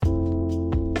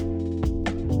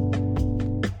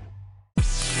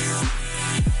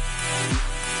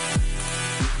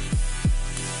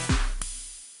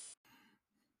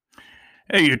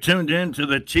Hey, you tuned in to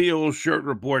the Teal Shirt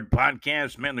Report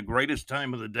podcast. Man, the greatest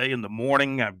time of the day in the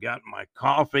morning. I've got my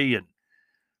coffee, and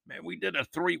man, we did a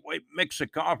three-way mix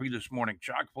of coffee this morning.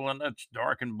 Chock full of nuts,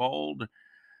 dark and bold.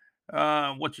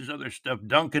 What's his other stuff?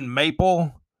 Dunkin'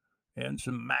 Maple and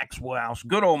some Maxwell House.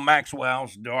 Good old Maxwell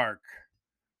House Dark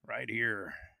right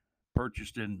here.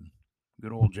 Purchased in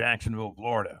good old Jacksonville,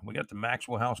 Florida. We got the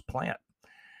Maxwell House plant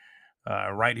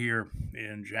right here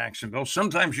in Jacksonville.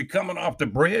 Sometimes you're coming off the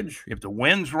bridge. If the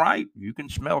wind's right, you can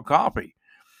smell coffee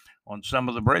on some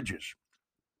of the bridges.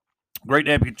 Great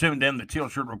to have you tuned in. The Teal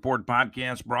Shirt Report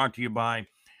podcast brought to you by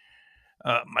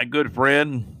my good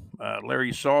friend,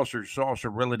 Larry Saucer,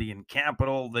 Saucer Realty and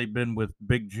Capital. They've been with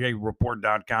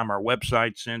BigJReport.com, our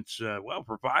website, since,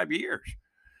 for 5 years.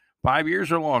 5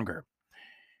 years or longer.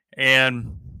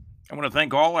 And I want to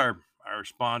thank all our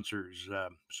sponsors,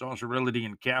 Saucer Realty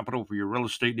and Capital, for your real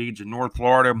estate needs in North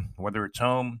Florida, whether it's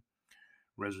home,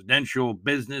 residential,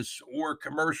 business, or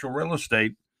commercial real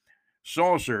estate.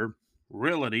 Saucer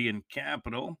Realty and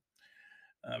Capital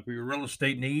for your real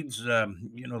estate needs.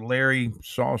 Larry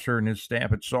Saucer and his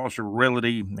staff at Saucer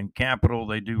Realty and Capital,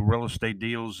 they do real estate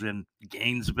deals in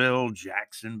Gainesville,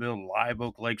 Jacksonville, Live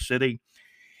Oak, Lake City,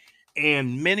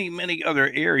 and many, many other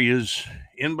areas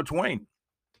in between.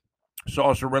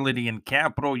 Saucer Realty and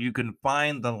Capital, you can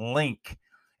find the link,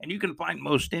 and you can find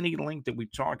most any link that we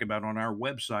talk about on our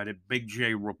website at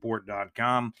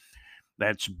bigjreport.com.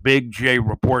 That's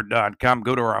bigjreport.com.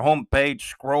 Go to our homepage,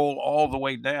 scroll all the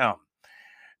way down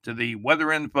to the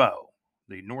weather info,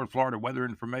 the North Florida weather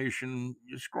information.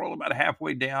 You scroll about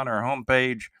halfway down our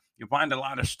homepage. You'll find a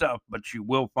lot of stuff, but you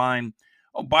will find,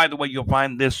 oh, by the way, you'll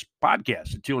find this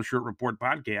podcast, the Teal Shirt Report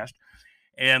podcast.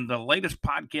 And the latest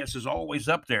podcast is always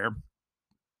up there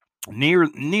near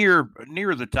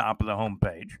the top of the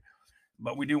homepage.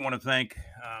 But we do want to thank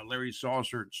Larry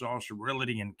Saucer at Saucer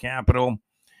Realty and Capital.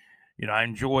 I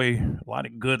enjoy a lot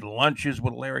of good lunches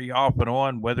with Larry off and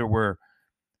on, whether we're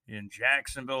in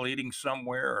Jacksonville eating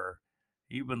somewhere or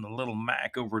even the Little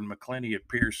Mac over in McClenny at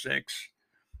Pier 6.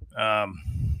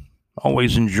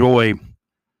 Always enjoy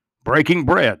breaking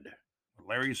bread with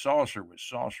Larry Saucer with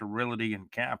Saucer Realty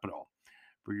and Capital.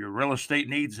 For your real estate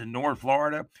needs in North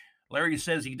Florida, Larry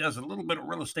says he does a little bit of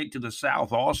real estate to the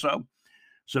south also.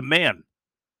 So, man,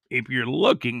 if you're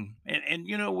looking, and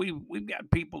we've got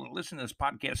people that listen to this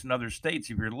podcast in other states.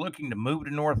 If you're looking to move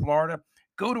to North Florida,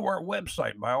 go to our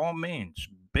website by all means,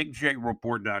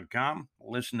 bigjreport.com.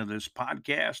 Listen to this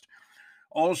podcast.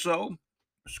 Also,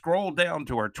 scroll down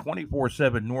to our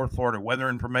 24/7 North Florida weather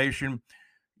information.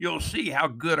 You'll see how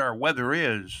good our weather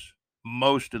is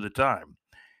most of the time.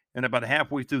 And about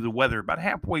halfway through the weather,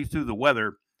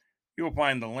 you'll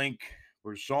find the link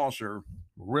for Saucer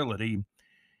Realty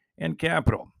and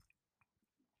Capital.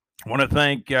 I want to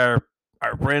thank our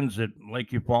friends at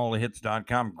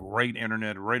LakeUFallTheHits.com. Great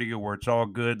internet radio where it's all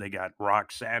good. They got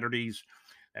Rock Saturdays.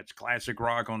 That's classic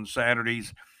rock on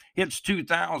Saturdays. Hits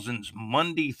 2000s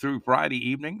Monday through Friday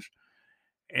evenings.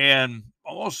 And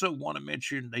also want to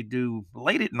mention they do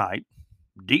late at night,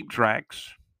 deep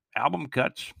tracks, album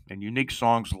cuts, and unique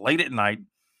songs late at night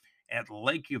at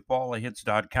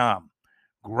LakeUFallTheHits.com.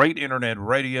 Great internet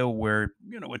radio where,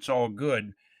 it's all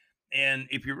good. And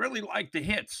if you really like the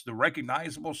hits, the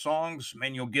recognizable songs,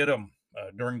 man, you'll get them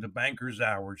during the banker's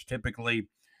hours. Typically,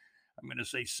 I'm going to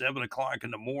say 7 o'clock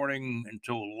in the morning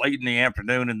until late in the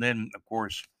afternoon. And then, of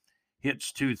course,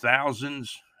 hits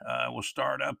 2000s will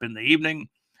start up in the evening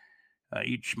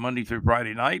each Monday through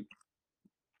Friday night.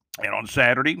 And on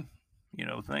Saturday,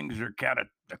 things are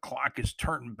the clock is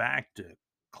turned back to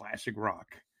classic rock.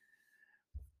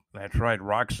 That's right,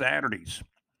 Rock Saturdays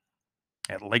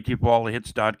at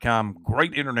LakeUFallTheHits.com.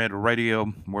 Great internet radio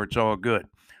where it's all good.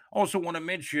 Also want to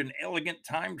mention Elegant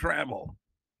Time Travel.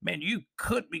 Man, you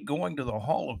could be going to the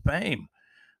Hall of Fame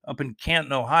up in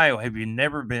Canton, Ohio. Have you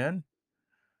never been?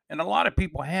 And a lot of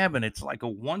people haven't. It's like a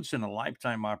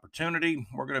once-in-a-lifetime opportunity.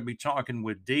 We're going to be talking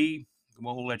with Dee.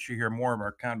 We'll let you hear more of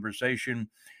our conversation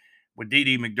with Dee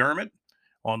Dee McDermott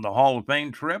on the Hall of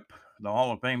Fame trip. The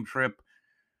Hall of Fame trip,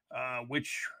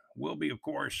 which will be, of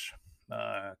course,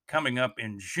 coming up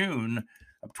in June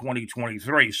of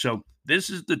 2023. So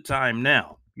this is the time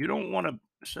now. You don't want to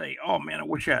say, oh, man, I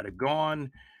wish I had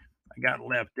gone. I got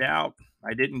left out.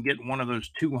 I didn't get one of those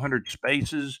 200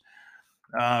 spaces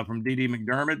from Dee Dee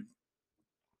McDermott.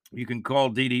 You can call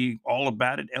Dee Dee all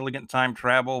about it. Elegant Time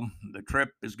Travel. The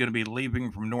trip is going to be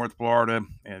leaving from North Florida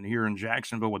and here in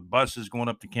Jacksonville with buses going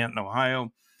up to Canton,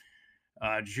 Ohio.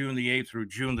 June the 8th through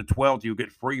June the 12th, you'll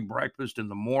get free breakfast in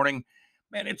the morning.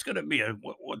 Man, it's going to be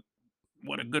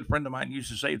what a good friend of mine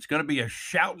used to say. It's going to be a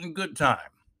shouting good time.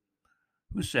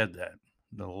 Who said that?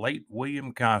 the late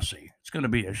William Cossey. It's going to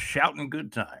be a shouting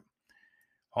good time.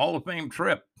 Hall of Fame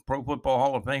trip, Pro Football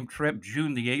Hall of Fame trip,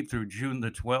 June the 8th through June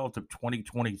the 12th of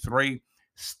 2023.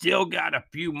 Still got a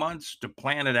few months to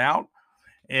plan it out.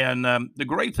 And the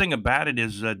great thing about it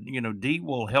is that, D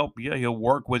will help you. He'll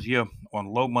work with you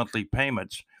on low monthly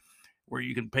payments where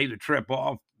you can pay the trip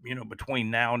off,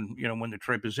 between now and, when the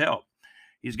trip is held.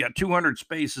 He's got 200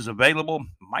 spaces available,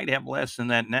 might have less than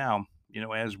that now,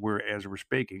 as we're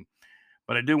speaking.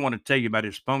 But I do want to tell you about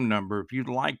his phone number. If you'd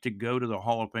like to go to the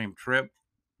Hall of Fame trip,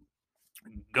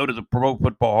 go to the Pro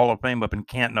Football Hall of Fame up in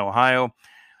Canton, Ohio.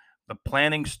 The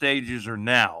planning stages are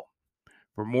now.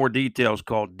 For more details,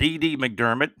 call D.D.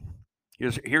 McDermott.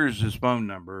 Here's his phone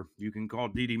number. You can call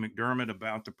D.D. McDermott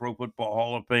about the Pro Football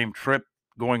Hall of Fame trip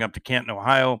going up to Canton,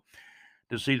 Ohio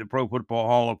to see the Pro Football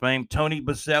Hall of Fame. Tony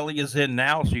Baselli is in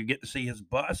now, so you get to see his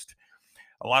bust.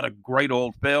 A lot of great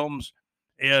old films.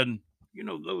 And,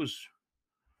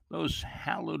 those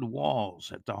hallowed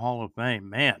walls at the Hall of Fame,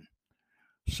 man,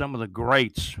 some of the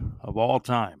greats of all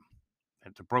time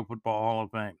at the Pro Football Hall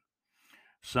of Fame.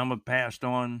 Some have passed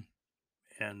on,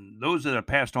 and those that have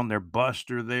passed on, their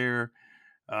bust are there.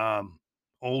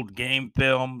 Old game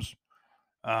films.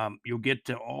 You'll get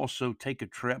to also take a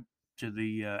trip to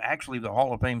the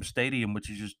Hall of Fame Stadium, which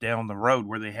is just down the road,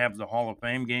 where they have the Hall of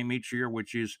Fame game each year,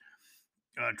 which is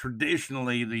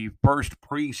traditionally the first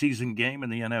preseason game in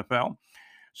the NFL.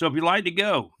 So if you'd like to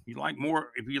go, you'd like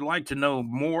more, if you'd like to know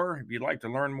more, if you'd like to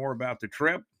learn more about the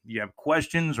trip, you have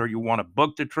questions, or you want to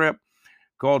book the trip,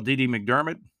 call D.D.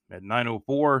 McDermott at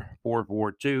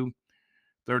 904-442-3810,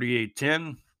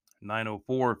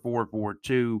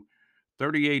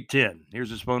 904-442-3810. Here's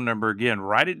his phone number again.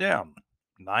 Write it down.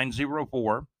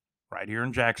 904, right here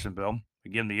in Jacksonville.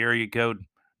 Again, the area code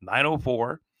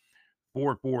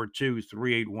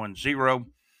 904-442-3810.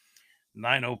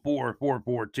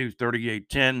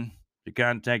 904-442-3810 to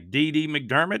contact D.D.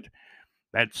 McDermott.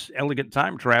 That's Elegant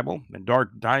Time Travel and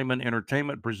Dark Diamond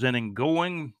Entertainment presenting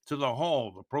Going to the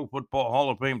Hall, the Pro Football Hall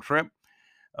of Fame trip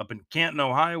up in Canton,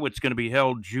 Ohio. It's going to be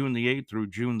held June the 8th through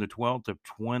June the 12th of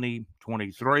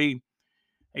 2023.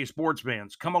 Hey, sports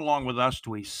fans, come along with us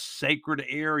to a sacred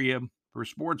area for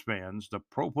sports fans, the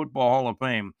Pro Football Hall of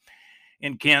Fame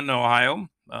in Canton, Ohio.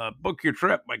 Book your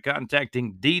trip by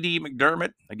contacting D.D.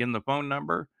 McDermott. Again, the phone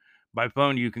number. By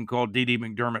phone, you can call D.D.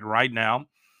 McDermott right now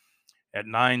at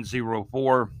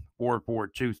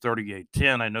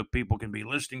 904-442-3810. I know people can be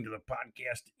listening to the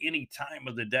podcast any time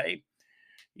of the day.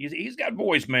 He's got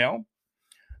voicemail.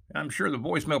 I'm sure the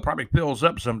voicemail probably fills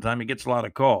up sometime. He gets a lot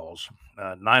of calls.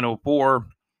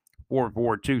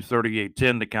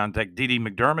 904-442-3810 to contact D.D.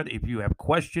 McDermott. If you have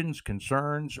questions,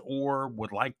 concerns, or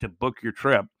would like to book your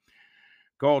trip,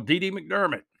 call D.D.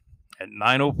 McDermott at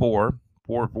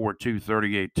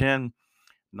 904-442-3810,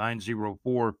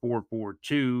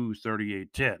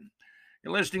 904-442-3810.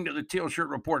 You're listening to the Teal Shirt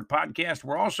Report podcast.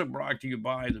 We're also brought to you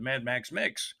by the Mad Max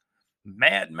Mix.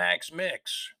 Mad Max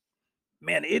Mix.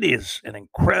 Man, it is an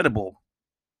incredible,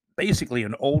 basically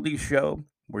an oldie show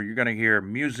where you're going to hear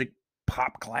music,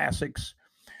 pop classics,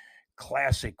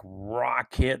 classic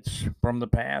rock hits from the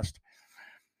past.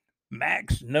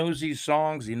 Max knows these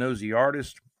songs. He knows the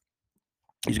artist.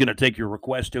 He's going to take your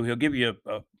request to. He'll give you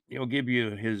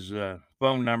his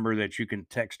phone number that you can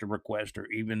text a request or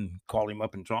even call him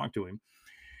up and talk to him.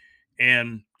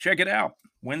 And check it out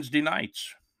Wednesday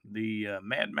nights. The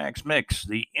Mad Max Mix,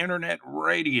 the internet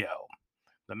radio.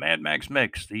 The Mad Max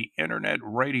Mix, the internet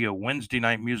radio Wednesday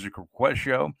night music request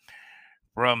show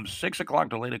from 6 o'clock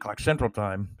to 8 o'clock Central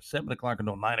Time, 7 o'clock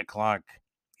until 9 o'clock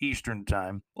Eastern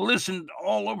Time. Listened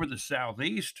all over the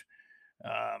Southeast.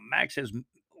 Max has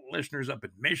listeners up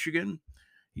in Michigan.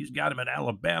 He's got them in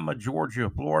Alabama, Georgia,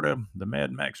 Florida. The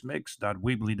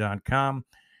madmaxmix.weebly.com.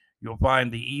 You'll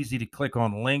find the easy-to-click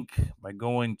on link by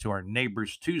going to our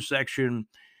Neighbors 2 section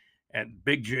at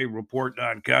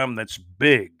bigjreport.com. That's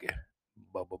big.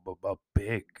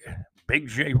 Big.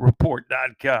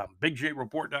 bigjreport.com.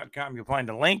 bigjreport.com. You'll find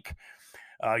a link.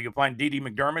 You'll find D.D.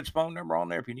 McDermott's phone number on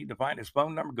there. If you need to find his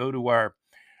phone number, go to our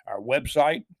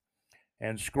website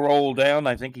and scroll down.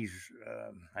 I think the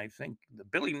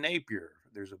Billy Napier.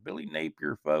 There's a Billy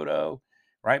Napier photo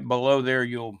right below there.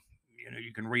 You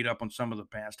can read up on some of the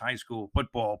past high school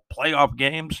football playoff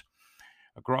games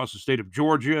across the state of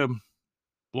Georgia,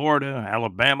 Florida,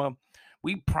 Alabama.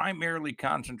 We primarily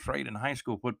concentrate in high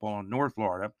school football in North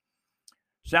Florida,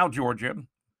 South Georgia,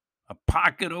 a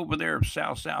pocket over there of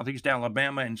Southeast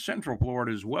Alabama, and Central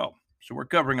Florida as well. So we're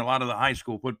covering a lot of the high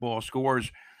school football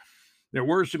scores. There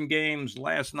were some games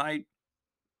last night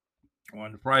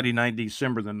on Friday night,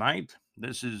 December the 9th.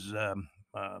 This is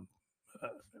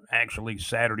actually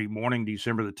Saturday morning,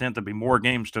 December the 10th. There'll be more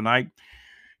games tonight.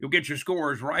 You'll get your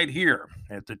scores right here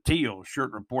at the Teal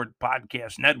Shirt Report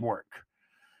Podcast Network.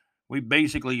 We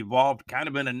basically evolved kind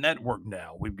of in a network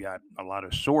now. We've got a lot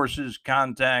of sources,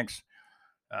 contacts,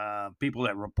 people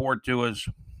that report to us.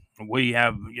 We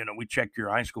have, we check your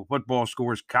high school football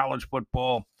scores, college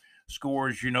football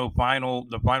scores. The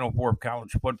Final Four of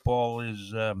college football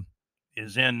is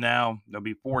in now. There'll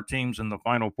be 4 teams in the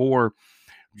Final Four: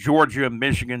 Georgia,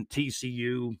 Michigan,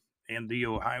 TCU, and the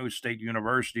Ohio State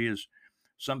University, as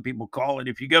some people call it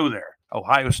if you go there.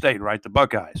 Ohio State, right? The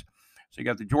Buckeyes. So you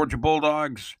got the Georgia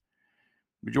Bulldogs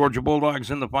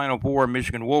in the Final Four,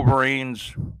 Michigan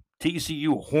Wolverines,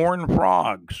 TCU Horned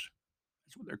Frogs.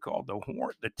 That's what they're called,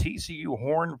 the TCU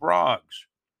Horned Frogs.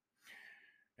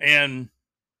 And,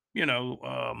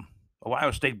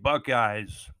 Ohio State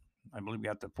Buckeyes, I believe,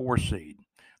 got the 4 seed.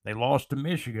 They lost to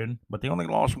Michigan, but they only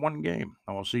lost 1 game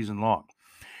all season long.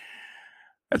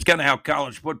 That's kind of how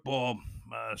college football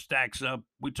stacks up.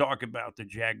 We talk about the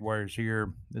Jaguars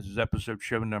here. This is episode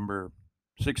show number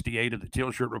 68 of the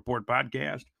Teal Shirt Report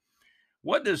podcast.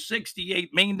 What does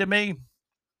 68 mean to me?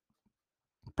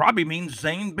 Probably means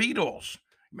Zane Beadles.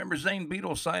 Remember Zane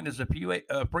Beadles signed as a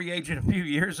free agent a few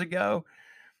years ago?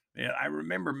 Yeah, I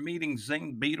remember meeting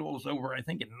Zane Beadles over, I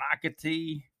think, in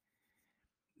Nocatee.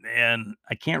 And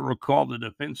I can't recall the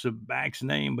defensive back's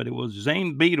name, but it was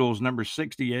Zane Beadles, number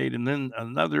 68, and then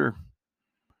another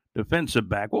defensive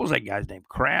back. What was that guy's name?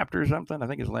 Kraft or something? I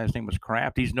think his last name was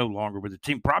Kraft. He's no longer with the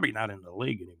team. Probably not in the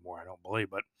league anymore, I don't believe,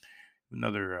 but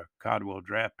another Codwell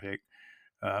draft pick.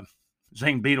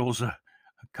 Zane Beadles, a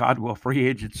Codwell free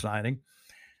agent signing.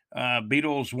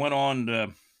 Beadles went on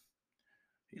to,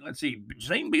 let's see,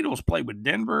 Zane Beadles played with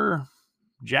Denver,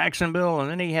 Jacksonville, and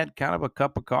then he had kind of a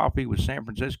cup of coffee with San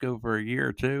Francisco for a year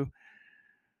or two.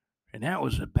 And that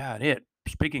was about it.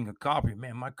 Speaking of coffee,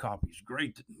 man, my coffee's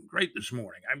great this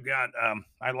morning. I've got,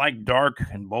 I like dark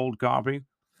and bold coffee.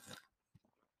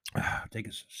 Take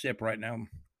a sip right now.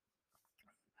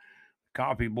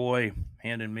 Coffee boy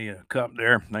handing me a cup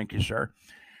there. Thank you, sir.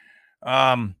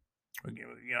 I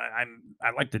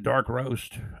like the dark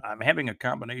roast. I'm having a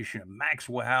combination of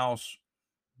Maxwell House,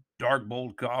 dark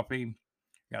bold coffee.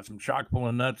 Got some chock full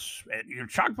of nuts.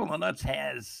 Chock full of nuts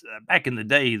has, back in the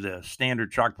day, the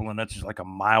standard chock full of nuts is like a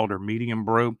mild or medium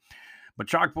brew. But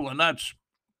chock full of nuts,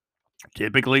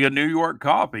 typically a New York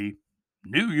coffee,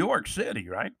 New York City,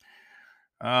 right?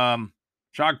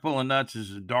 Chock full of nuts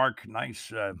is a dark,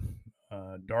 nice,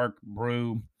 dark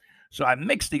brew. So I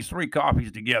mixed these 3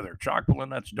 coffees together: chock full of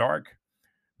nuts dark,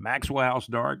 Maxwell House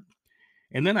dark.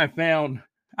 And then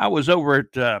I was over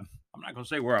at, I'm not going to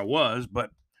say where I was, but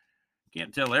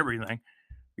can't tell everything,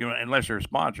 unless they're a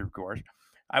sponsor, of course.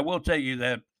 I will tell you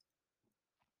that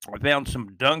I found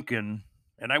some Dunkin',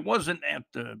 and I wasn't at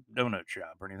the donut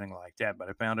shop or anything like that, but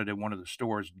I found it at one of the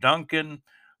stores. Dunkin'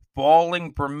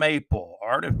 Falling for Maple,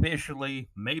 artificially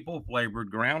maple flavored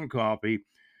ground coffee.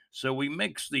 So we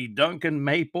mixed the Dunkin'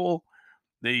 Maple,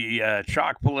 the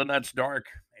chock full of nuts dark,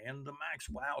 and the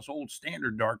Maxwell House Old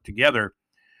Standard dark together,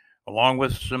 along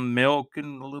with some milk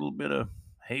and a little bit of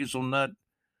hazelnut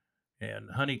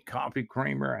and honey coffee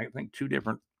creamer. I think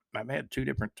I've had 2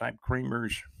 different type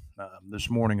creamers this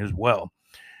morning as well.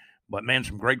 But man,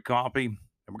 some great coffee. And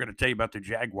we're going to tell you about the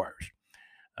Jaguars.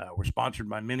 We're sponsored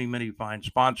by many, many fine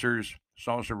sponsors.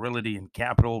 Saucer Realty and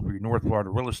Capital for your North Florida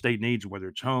real estate needs, whether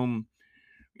it's home,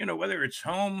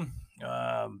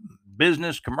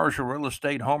 business, commercial real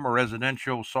estate, home or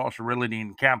residential. Saucer Realty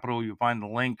and Capital. You'll find the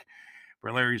link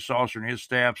for Larry Saucer and his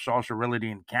staff, Saucer Realty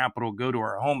and Capital. Go to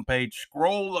our homepage,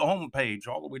 scroll the homepage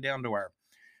all the way down to our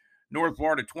North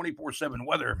Florida 24/7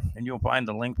 weather, and you'll find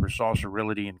the link for Saucer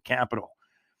Realty and Capital.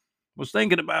 Was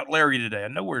thinking about Larry today. I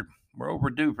know we're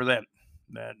overdue for that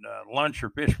lunch or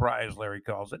fish fry, as Larry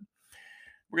calls it.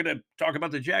 We're going to talk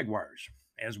about the Jaguars,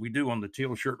 as we do on the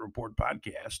Teal Shirt Report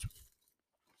podcast.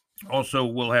 Also,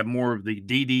 we'll have more of the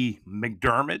D.D.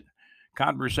 McDermott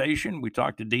conversation. We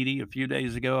talked to Dee a few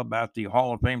days ago about the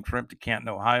Hall of Fame trip to Canton,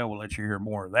 Ohio. We'll let you hear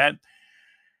more of that.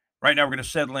 Right now, we're going to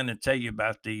settle in and tell you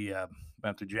about the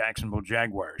Jacksonville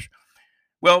Jaguars.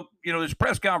 Well, there's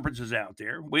press conferences out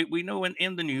there. We know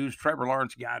in the news Trevor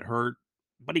Lawrence got hurt,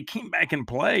 but he came back and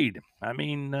played. I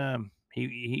mean,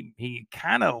 he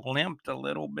kind of limped a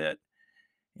little bit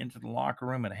into the locker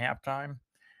room at halftime.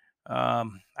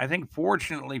 I think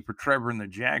fortunately for Trevor and the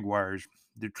Jaguars,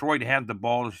 Detroit had the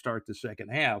ball to start the second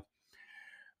half.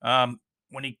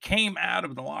 When he came out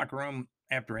of the locker room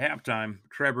after halftime,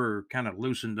 Trevor kind of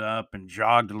loosened up and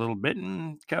jogged a little bit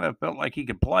and kind of felt like he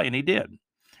could play, and he did.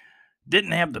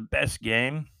 Didn't have the best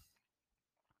game.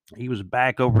 He was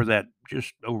back over that,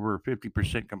 just over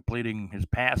 50% completing his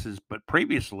passes, but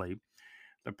previously,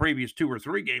 the previous 2 or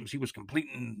 3 games, he was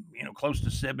completing, close to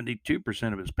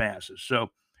 72% of his passes. So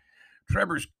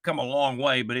Trevor's come a long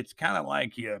way, but it's kind of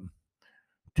like you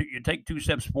take 2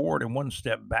 steps forward and 1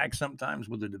 step back sometimes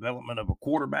with the development of a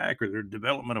quarterback or the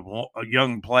development of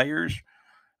young players,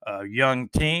 a young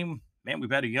team. Man,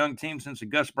 we've had a young team since the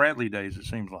Gus Bradley days, it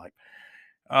seems like.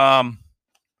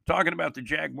 Talking about the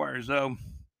Jaguars, though,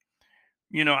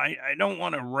 I don't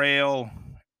want to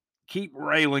keep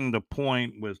railing the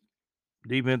point with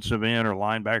defensive end or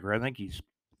linebacker. I think he's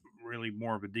really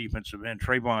more of a defensive end.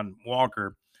 Trayvon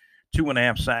Walker,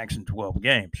 2.5 sacks in 12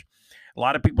 games. A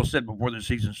lot of people said before the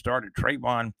season started,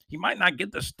 Trayvon, he might not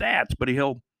get the stats, but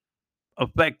he'll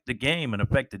affect the game and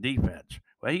affect the defense.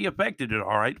 Well, he affected it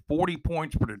all right. 40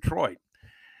 points for Detroit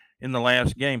in the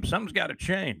last game. Something's got to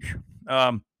change.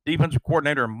 Defensive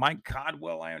coordinator Mike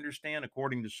Caldwell, I understand,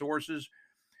 according to sources.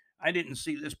 I didn't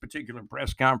see this particular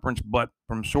press conference, but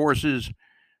from sources,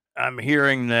 I'm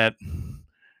hearing that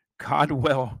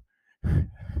Caldwell,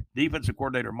 defensive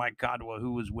coordinator Mike Caldwell,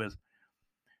 who was with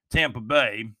Tampa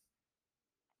Bay,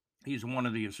 he's one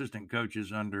of the assistant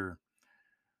coaches under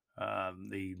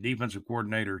the defensive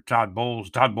coordinator Todd Bowles.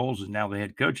 Todd Bowles is now the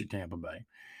head coach at Tampa Bay.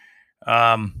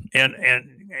 And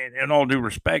in all due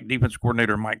respect, defensive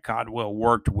coordinator Mike Caldwell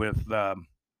worked with the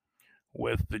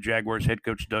Jaguars head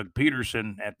coach Doug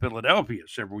Peterson at Philadelphia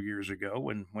several years ago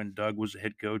when Doug was the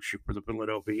head coach for the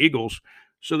Philadelphia Eagles.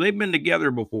 So they've been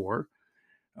together before.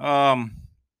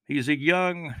 He's a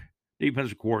young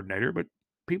defensive coordinator, but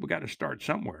people got to start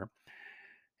somewhere.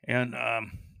 And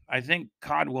I think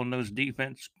Caldwell knows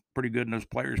defense pretty good, knows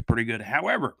players pretty good.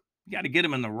 However, you got to get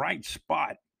him in the right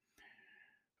spot.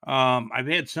 I've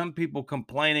had some people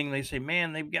complaining. They say,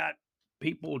 man, they've got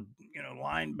people,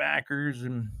 linebackers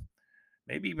and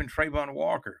maybe even Trayvon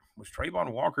Walker. Was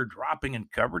Trayvon Walker dropping in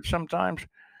coverage sometimes?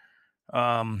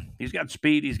 He's got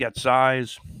speed. He's got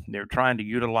size. They're trying to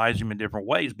utilize him in different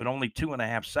ways, but only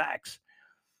 2.5 sacks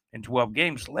in 12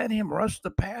 games. Let him rush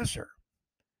the passer.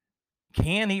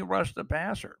 Can he rush the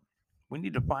passer? We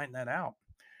need to find that out.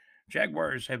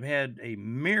 Jaguars have had a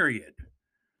myriad,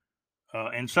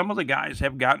 and some of the guys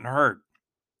have gotten hurt.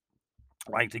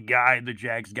 Like the guy the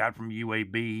Jags got from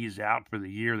UAB, he's out for the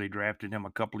year. They drafted him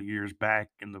a couple of years back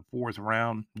in the 4th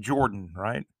round. Jordan,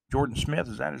 right? Jordan Smith,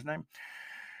 is that his name?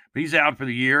 But he's out for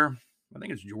the year. I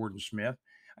think it's Jordan Smith.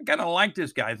 I kind of like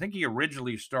this guy. I think he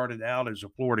originally started out as a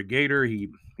Florida Gator. He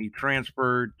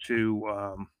transferred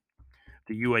to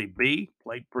UAB,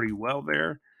 played pretty well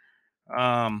there.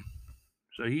 So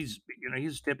he's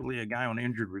typically a guy on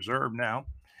injured reserve now.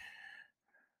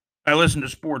 I listen to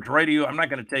sports radio. I'm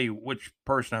not going to tell you which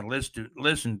person I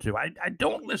listen to. I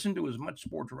don't listen to as much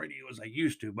sports radio as I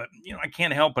used to, but I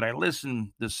can't help it. I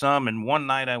listen to some, and one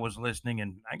night I was listening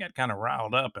and I got kind of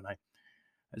riled up, and I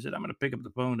said, I'm going to pick up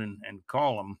the phone and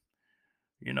call them.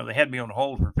 They had me on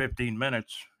hold for 15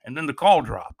 minutes, and then the call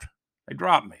dropped. They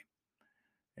dropped me.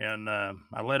 And I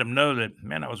let them know that,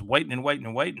 man, I was waiting and waiting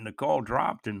and waiting. The call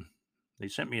dropped, and they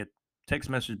sent me a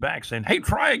text message back saying, hey,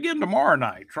 try again tomorrow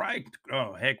night.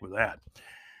 Oh, heck with that.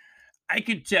 I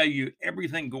could tell you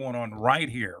everything going on right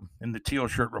here in the Teal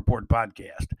Shirt Report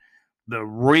podcast. The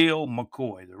real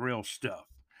McCoy, the real stuff.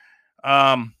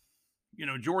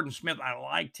 Jordan Smith, I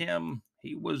liked him.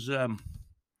 He was,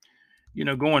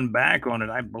 going back on it,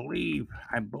 I believe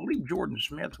Jordan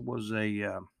Smith was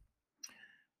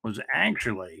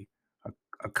actually a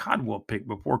Caldwell pick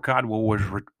before Caldwell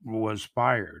was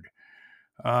fired.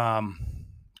 Of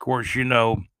course,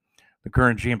 the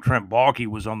current GM Trent Baalke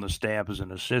was on the staff as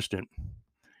an assistant.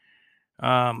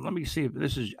 Let me see if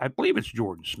this is. I believe it's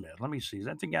Jordan Smith. Let me see. Is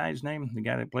that the guy's name? The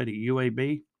guy that played at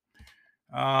UAB?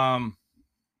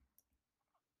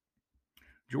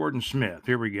 Jordan Smith.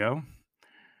 Here we go.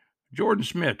 Jordan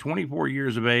Smith, 24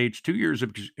 years of age, 2 years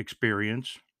of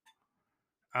experience.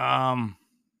 6'6",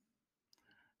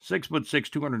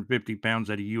 250 pounds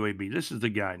at a UAB. This is the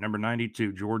guy, number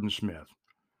 92, Jordan Smith.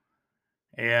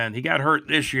 And he got hurt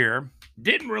this year.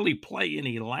 Didn't really play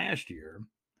any last year.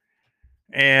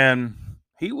 And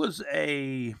he was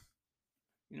adding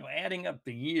up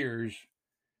the years,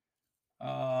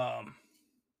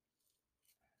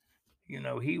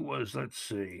 he was, let's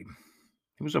see,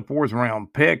 he was a 4th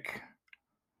round pick.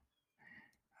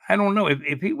 I don't know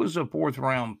if he was a 4th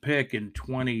round pick in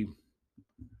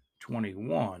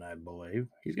 2021, I believe.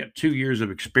 He's got 2 years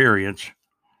of experience.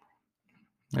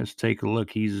 Let's take a look.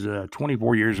 He's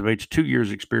 24 years of age, 2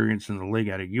 years experience in the league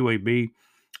out of UAB,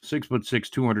 6'6",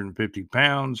 250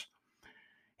 pounds.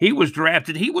 He was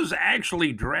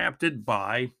actually drafted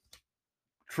by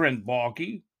Trent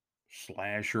Baalke.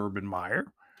 / Urban Meyer.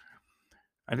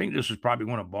 I think this was probably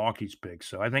one of Balky's picks.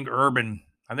 So I think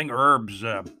Herb's,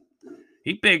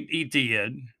 he picked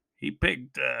Etienne. He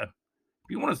picked, if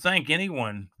you want to thank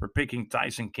anyone for picking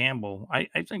Tyson Campbell, I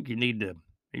think you need to,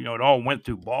 it all went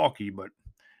through Balky, but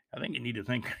I think you need to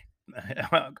think,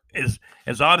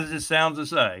 as odd as it sounds to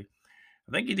say,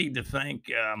 I think you need to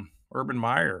thank Urban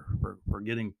Meyer for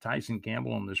getting Tyson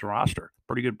Campbell on this roster.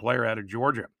 Pretty good player out of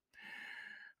Georgia.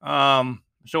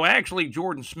 So actually,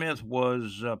 Jordan Smith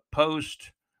was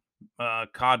post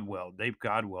Codwell, Dave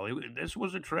Codwell. This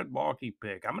was a Trent Baalke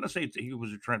pick. I'm going to say he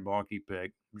was a Trent Baalke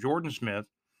pick. Jordan Smith.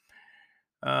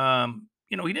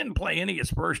 He didn't play any his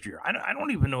first year. I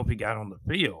don't even know if he got on the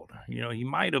field. He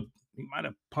might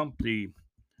have pumped the.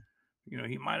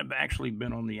 He might have actually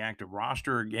been on the active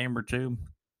roster a game or two.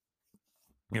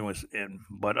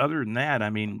 But other than that, I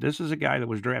mean, this is a guy that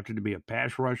was drafted to be a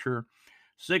pass rusher,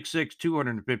 6'6",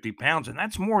 250 pounds, and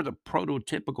that's more the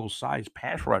prototypical size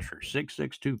pass rusher, 6'6",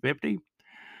 250.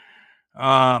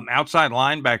 Outside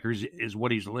linebackers is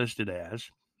what he's listed as.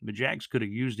 The Jags could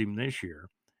have used him this year.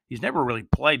 He's never really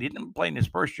played. He didn't play in his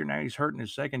first year. Now he's hurt in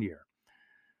his second year.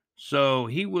 So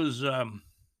he was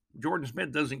Jordan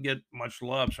Smith doesn't get much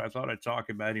love, so I thought I'd talk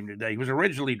about him today. He was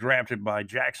originally drafted by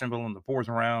Jacksonville in the 4th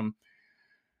round.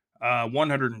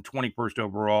 121st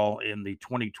overall in the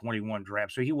 2021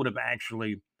 draft. So he would have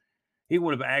actually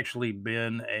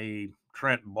been a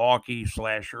Trent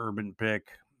Baalke / Urban pick.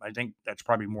 I think that's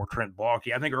probably more Trent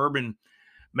Baalke. I think Urban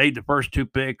made the first 2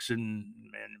 picks and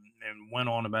went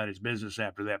on about his business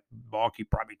after that. Baalke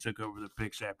probably took over the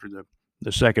picks after the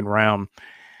 2nd round.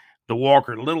 The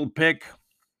Walker Little pick,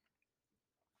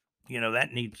 that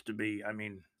needs to be, I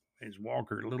mean, is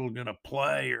Walker Little going to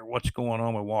play, or what's going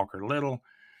on with Walker Little?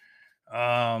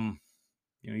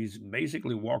 He's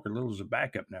basically Walker Little's a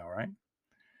backup now, right?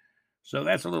 So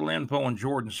that's a little info on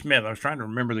Jordan Smith. I was trying to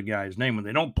remember the guy's name. When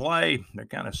they don't play, they're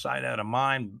kind of sight out of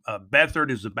mind.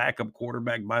 Beathard is the backup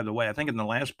quarterback, by the way. I think in the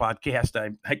last podcast,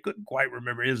 I couldn't quite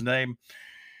remember his name.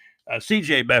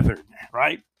 CJ Beathard,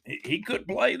 right? He could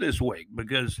play this week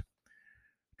because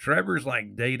Trevor's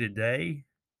like day to day.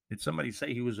 Did somebody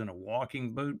say he was in a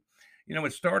walking boot?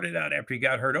 It started out after he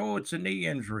got hurt. Oh, it's a knee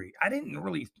injury. I didn't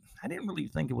really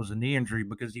think it was a knee injury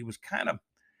because he was kind of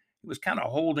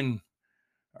holding,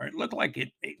 or it looked like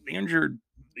the injured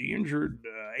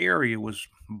area was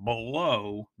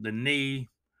below the knee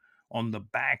on the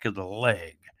back of the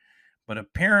leg. But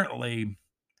apparently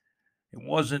it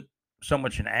wasn't so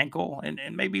much an ankle,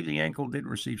 and maybe the ankle did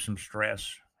receive some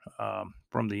stress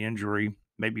from the injury.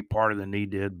 Maybe part of the knee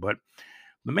did, but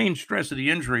the main stress of the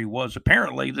injury was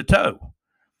apparently the toe.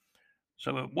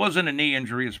 So it wasn't a knee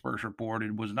injury as first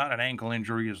reported. It was not an ankle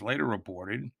injury as later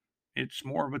reported. It's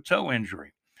more of a toe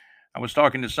injury. I was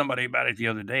talking to somebody about it the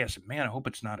other day. I said, man, I hope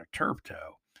it's not a turf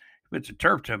toe. If it's a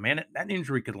turf toe, man, that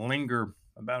injury could linger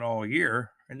about all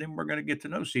year. And then we're going to get to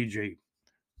know CJ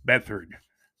Beathard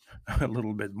a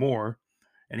little bit more.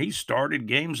 And he started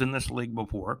games in this league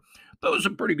before. Throws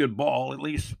a pretty good ball, at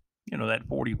least, that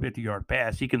 40, 50-yard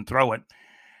pass. He can throw it.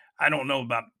 I don't know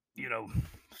about,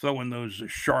 throwing those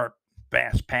sharp,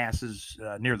 fast passes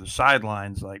near the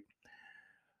sidelines, like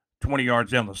 20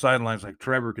 yards down the sidelines, like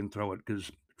Trevor can throw it,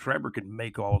 because Trevor can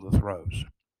make all the throws.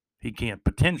 He can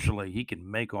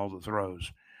make all the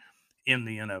throws in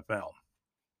the NFL.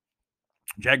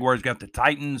 Jaguars got the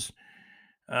Titans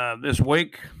this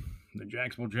week. The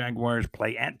Jacksonville Jaguars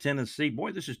play at Tennessee.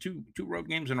 Boy, this is two road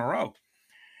games in a row.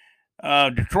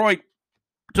 Detroit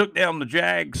took down the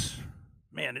Jags.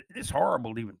 Man, it's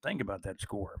horrible to even think about that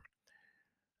score.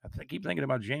 I keep thinking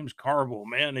about James Carville.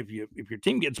 Man, if your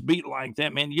team gets beat like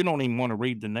that, man, you don't even want to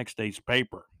read the next day's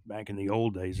paper. Back in the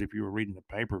old days, if you were reading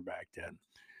the paper back then,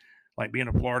 like being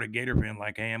a Florida Gator fan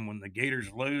like I am, when the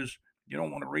Gators lose, you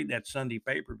don't want to read that Sunday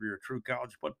paper if you're a true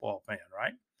college football fan,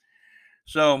 right?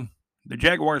 So the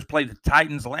Jaguars played the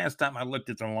Titans. Last time I looked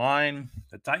at the line,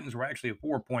 the Titans were actually a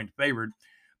 4-point favorite.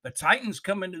 The Titans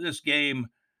come into this game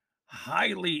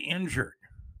highly injured.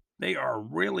 They are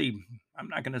really, I'm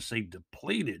not going to say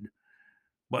depleted,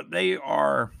 but they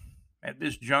are at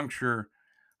this juncture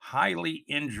highly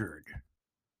injured.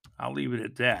 I'll leave it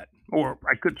at that. Or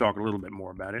I could talk a little bit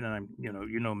more about it, and I'm, you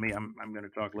know me, I'm going to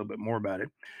talk a little bit more about it.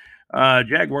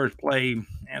 Jaguars play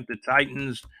at the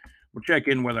Titans. We'll check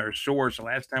in with our source. The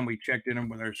last time we checked in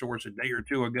with our source a day or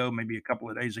two ago, maybe a couple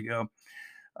of days ago,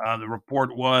 the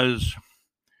report was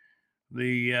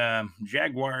the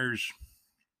Jaguars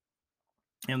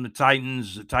and the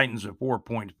Titans a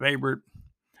 4-point favorite.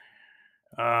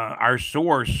 Our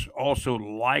source also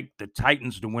liked the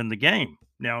Titans to win the game.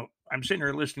 Now, I'm sitting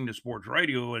here listening to sports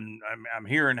radio, and I'm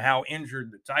hearing how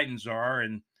injured the Titans are,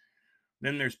 and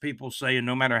Then there's people saying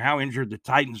no matter how injured the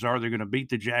Titans are, they're going to beat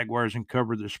the Jaguars and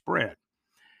cover the spread.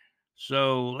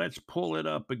 So let's pull it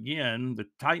up again. The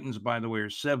Titans, by the way, are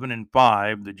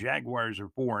 7-5. The Jaguars are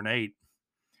 4-8.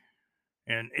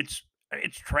 And it's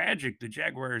tragic. The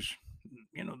Jaguars,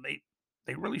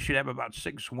 they really should have about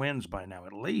 6 wins by now,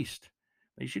 at least.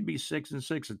 They should be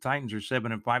 6-6. The Titans are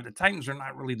 7-5. The Titans are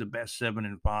not really the best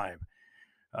 7-5.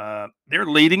 They're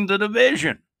leading the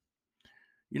division.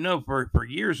 For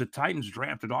years, the Titans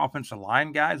drafted offensive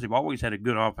line guys. They've always had a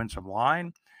good offensive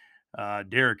line.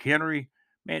 Derrick Henry,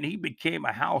 man, he became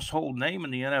a household name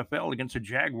in the NFL against the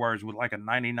Jaguars with like a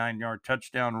 99-yard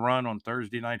touchdown run on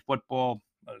Thursday Night Football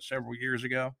several years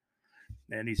ago.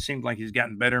 And he seemed like he's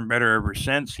gotten better and better ever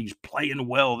since. He's playing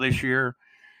well this year.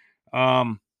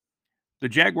 The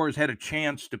Jaguars had a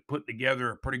chance to put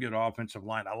together a pretty good offensive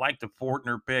line. I like the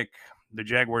Fortner pick. The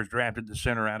Jaguars drafted the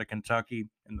center out of Kentucky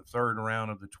in the 3rd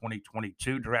round of the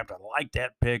 2022 draft. I like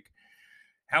that pick.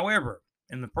 However,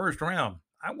 in the 1st round,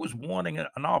 I was wanting an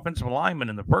offensive lineman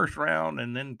in the 1st round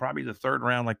and then probably the 3rd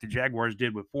round like the Jaguars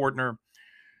did with Fortner.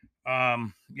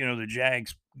 The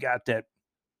Jags got that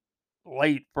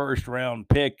late 1st round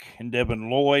pick and Devin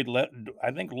Lloyd.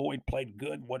 I think Lloyd played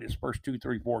good, his first 2,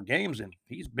 3, 4 games, and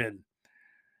he's been,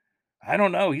 I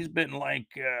don't know, he's been like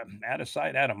out of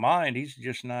sight, out of mind. He's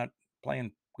just not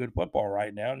playing good football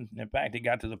right now. And in fact, it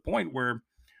got to the point where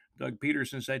Doug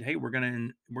Peterson said, "Hey, we're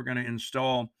gonna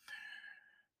install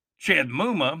Chad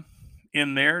Muma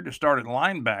in there to start at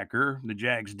linebacker." The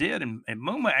Jags did, and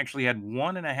Muma actually had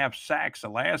 1.5 sacks the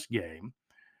last game.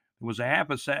 It was a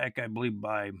half a sack, I believe,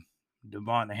 by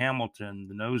Devon Hamilton,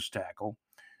 the nose tackle.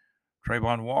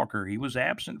 Trayvon Walker, he was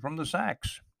absent from the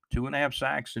sacks, 2.5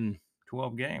 sacks in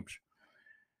 12 games.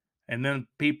 And then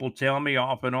people tell me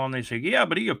off and on, they say, "Yeah,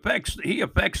 but he affects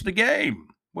the game."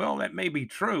 Well, that may be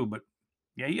true, but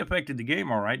yeah, he affected the game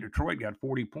all right. Detroit got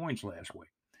 40 points last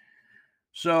week.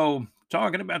 So,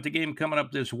 talking about the game coming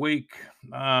up this week,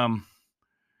 the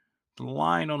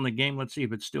line on the game, let's see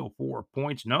if it's still 4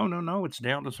 points. No, it's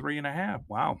down to 3.5.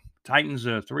 Wow. Titans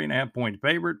a 3.5 point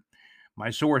favorite. My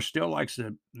source still likes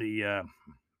the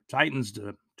Titans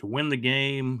to win the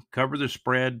game, cover the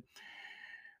spread.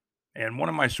 And one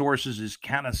of my sources is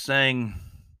kind of saying,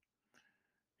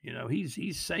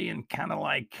 he's saying kind of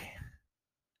like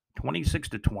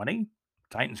 26-20.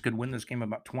 Titans could win this game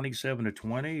about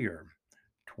 27-20 or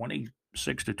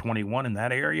 26-21 in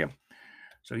that area.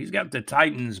 So he's got the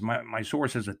Titans. My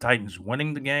source has the Titans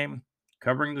winning the game,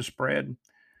 covering the spread.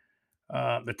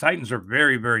 The Titans are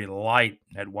very, very light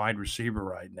at wide receiver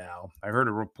right now. I heard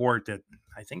a report that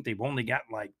I think they've only got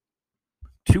like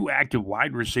 2 active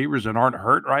wide receivers that aren't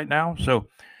hurt right now. So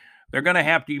they're going to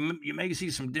have to, you may see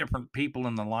some different people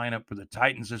in the lineup for the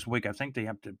Titans this week. I think they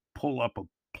have to pull up a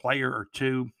player or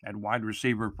 2 at wide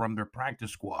receiver from their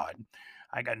practice squad.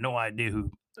 I got no idea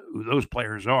who those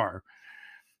players are.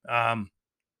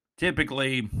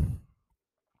 Typically,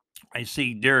 I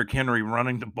see Derrick Henry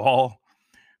running the ball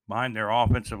behind their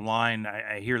offensive line.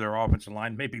 I hear their offensive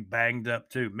line maybe banged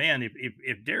up too. Man,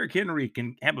 if Derrick Henry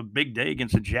can have a big day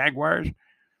against the Jaguars,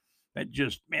 that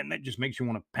just makes you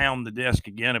want to pound the desk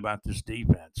again about this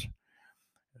defense.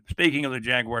 Speaking of the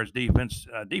Jaguars defense,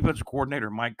 defensive coordinator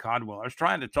Mike Caldwell. I was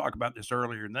trying to talk about this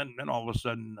earlier, and then all of a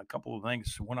sudden a couple of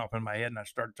things went off in my head, and I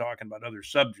started talking about other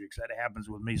subjects. That happens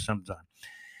with me sometimes.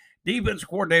 Defense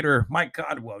coordinator Mike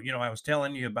Caldwell. I was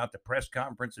telling you about the press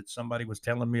conference that somebody was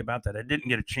telling me about that I didn't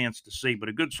get a chance to see, but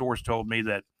a good source told me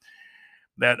that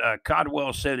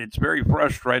Caldwell said it's very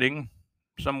frustrating.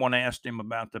 Someone asked him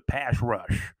about the pass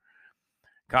rush.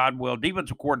 Caldwell,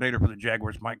 defensive coordinator for the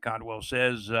Jaguars, Mike Caldwell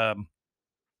says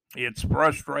it's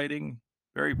frustrating,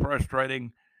 very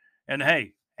frustrating. And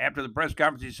hey, after the press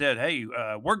conference, he said, "Hey,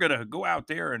 we're going to go out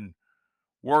there and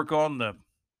work on the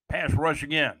pass rush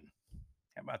again."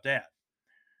 How about that?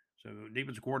 So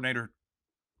defensive coordinator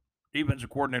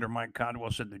Mike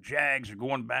Caldwell said the Jags are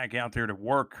going back out there to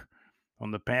work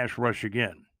on the pass rush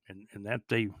again, and that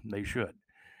they should.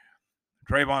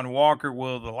 Trayvon Walker,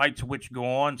 will the light switch go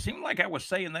on? Seemed like I was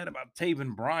saying that about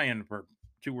Taven Bryan for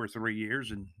 2 or 3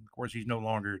 years, and of course he's no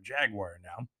longer a Jaguar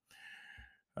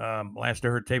now. Last I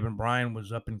heard, Taven Bryan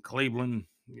was up in Cleveland,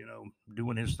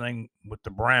 doing his thing with the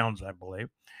Browns, I believe.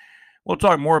 We'll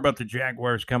talk more about the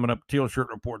Jaguars coming up. Teal Shirt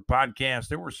Report podcast.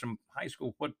 There were some high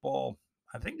school football.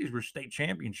 I think these were state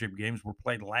championship games were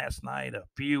played last night, a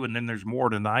few, and then there's more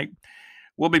tonight.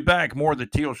 We'll be back. More of the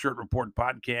Teal Shirt Report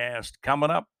podcast coming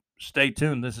up. Stay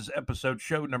tuned. This is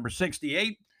show number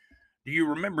 68. Do you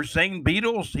remember Zane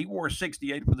Beadles? He wore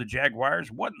 68 for the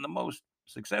Jaguars. Wasn't the most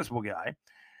successful guy.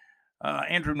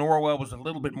 Andrew Norwell was a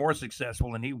little bit more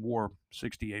successful, and he wore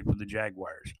 68 for the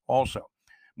Jaguars. Also,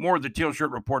 more of the Teal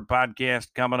Shirt Report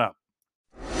podcast coming up.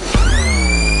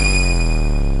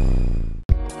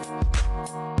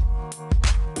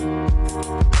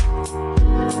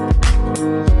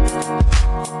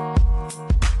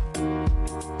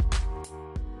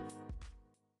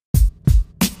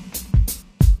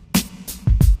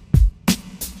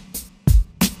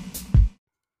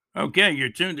 Okay, you're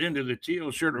tuned into the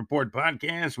Teal Shirt Report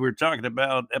podcast. We're talking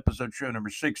about episode show number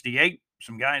 68.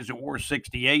 Some guys that wore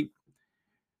 68.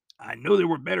 I know there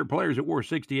were better players that wore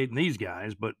 68 than these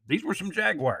guys, but these were some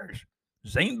Jaguars.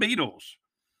 Zane Beadles,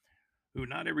 who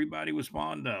not everybody was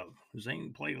fond of.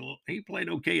 Zane played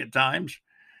okay at times,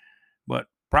 but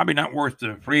probably not worth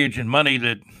the free agent money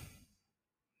that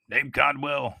Dave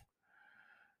Caldwell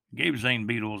gave Zane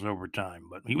Beadles over time.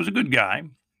 But he was a good guy.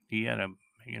 He had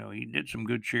he did some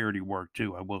good charity work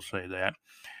too. I will say that.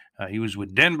 He was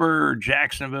with Denver,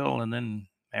 Jacksonville, and then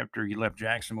after he left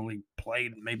Jacksonville, he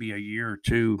played maybe a year or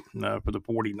two for the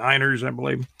 49ers, I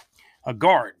believe. A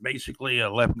guard, basically a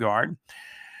left guard.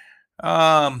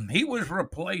 He was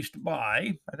replaced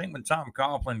by, I think when Tom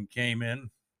Coughlin came in,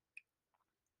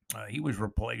 he was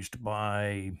replaced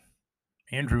by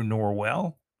Andrew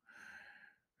Norwell.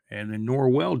 And then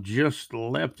Norwell just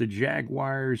left the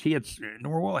Jaguars.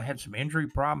 Norwell had some injury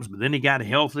problems, but then he got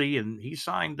healthy and he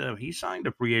signed a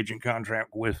free agent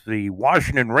contract with the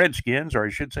Washington Redskins, or I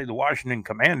should say the Washington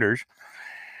Commanders.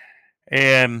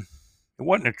 And it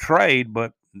wasn't a trade,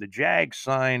 but the Jags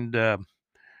signed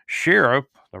Sheriff,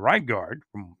 the right guard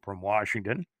from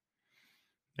Washington.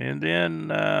 And then,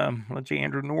 let's see,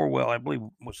 Andrew Norwell, I believe,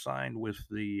 was signed with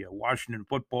the Washington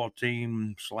football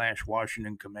team /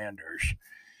 Washington Commanders.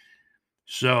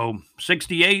 So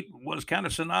 68 was kind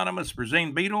of synonymous for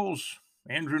Zane Beadles,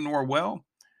 Andrew Norwell,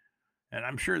 and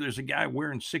I'm sure there's a guy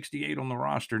wearing 68 on the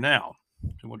roster now.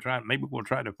 So we'll try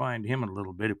to find him in a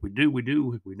little bit. If we do, we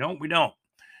do. If we don't, we don't.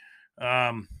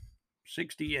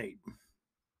 68.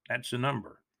 That's the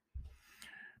number.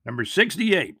 Number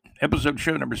 68, episode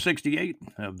show number 68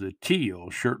 of the Teal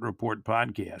Shirt Report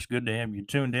podcast. Good to have you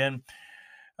tuned in.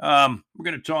 We're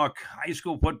going to talk high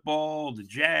school football, the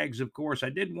Jags, of course. I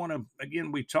did want to,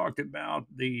 again, we talked about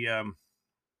the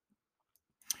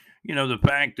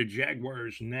fact the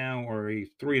Jaguars now are a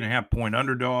 3.5-point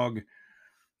underdog.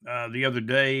 The other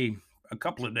day, a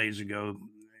couple of days ago,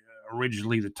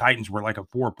 originally the Titans were like a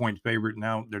 4-point favorite.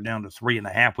 Now they're down to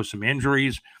 3.5 with some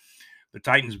injuries. The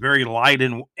Titans very light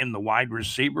in the wide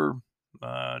receiver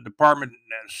department,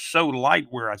 so light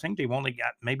where I think they've only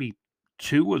got maybe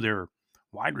 2 of their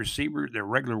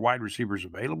regular wide receivers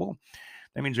available.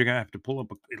 That means they're going to have to pull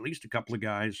up at least a couple of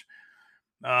guys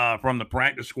from the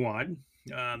practice squad.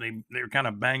 They're kind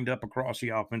of banged up across the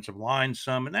offensive line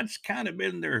some, and that's kind of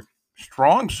been their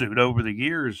strong suit over the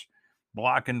years,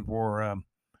 blocking for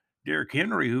Derrick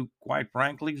Henry, who, quite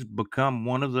frankly, has become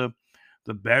one of the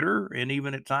better and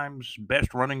even at times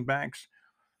best running backs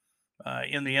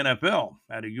in the NFL.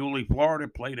 Out of Yulee, Florida,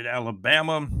 played at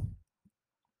Alabama.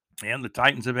 And the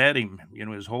Titans have had him,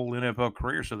 his whole NFL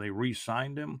career, so they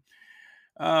re-signed him.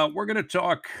 We're going to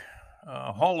talk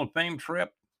Hall of Fame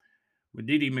trip with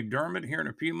Dee McDermott here in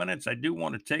a few minutes. I do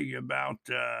want to tell you about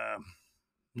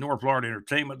North Florida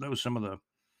Entertainment, though, some of the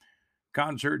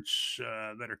concerts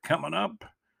that are coming up.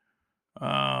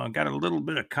 Got a little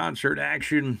bit of concert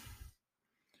action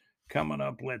coming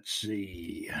up. Let's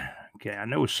see. Okay, I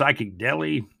know Psychic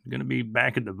Deli going to be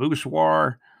back at the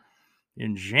Voussoir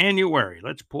in January.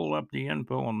 Let's pull up the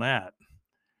info on that.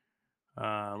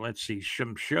 Let's see,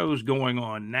 some shows going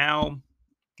on now.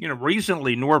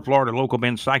 Recently, North Florida local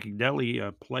band Psychic Deli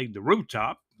played the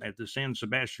Rooftop at the San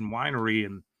Sebastian Winery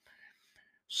in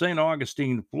St.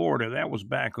 Augustine, Florida. That was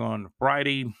back on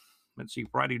Friday.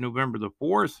 Friday, November the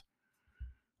 4th,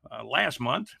 last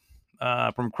month.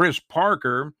 From Chris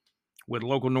Parker with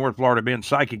local North Florida band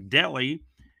Psychic Deli.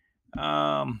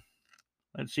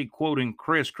 Quoting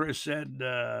Chris said,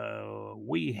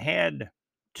 we had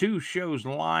 2 shows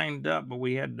lined up, but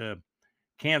we had to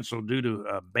cancel due to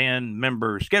a band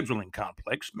member scheduling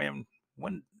conflicts. Man,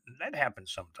 when that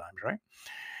happens sometimes, right?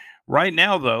 Right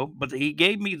now, though, but he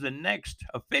gave me the next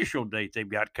official date they've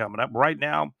got coming up. Right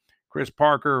now, Chris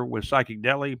Parker with Psychic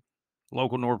Deli,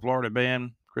 local North Florida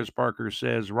band. Chris Parker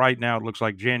says right now it looks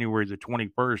like January the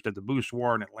 21st at the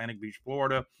Voussoir in Atlantic Beach,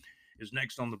 Florida is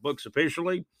next on the books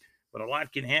officially. But a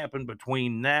lot can happen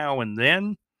between now and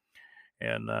then.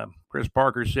 And Chris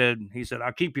Parker said,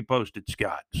 I'll keep you posted,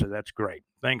 Scott. So that's great.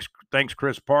 Thanks,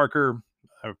 Chris Parker,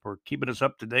 for keeping us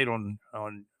up to date on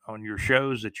your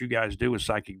shows that you guys do with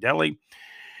Psychic Deli.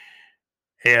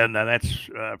 And that's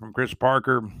from Chris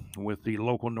Parker with the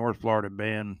local North Florida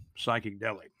band Psychic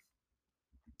Deli.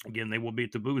 Again, they will be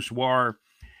at the Boussoir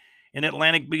in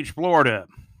Atlantic Beach, Florida,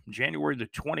 January the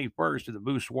 21st at the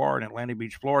Boussoir in Atlantic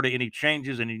Beach, Florida. Any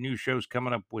changes, any new shows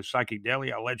coming up with Psychic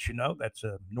Deli, I'll let you know. That's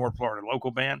a North Florida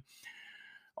local band.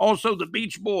 Also, the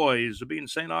Beach Boys will be in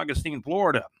St. Augustine,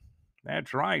 Florida.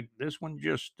 That's right. This one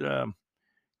just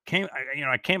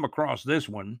I came across this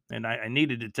one, and I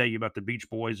needed to tell you about the Beach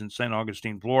Boys in St.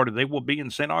 Augustine, Florida. They will be in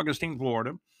St. Augustine,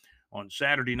 Florida, on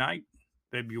Saturday night,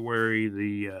 February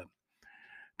the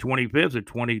 25th of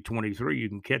 2023. You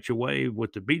can catch a wave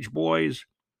with the Beach Boys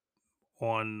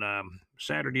on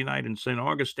Saturday night in St.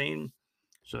 Augustine.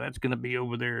 So that's going to be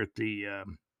over there at the, I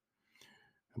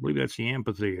believe that's the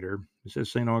amphitheater. It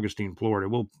says St. Augustine, Florida.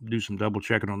 We'll do some double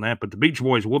checking on that. But the Beach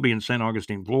Boys will be in St.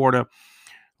 Augustine, Florida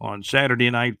on Saturday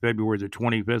night, February the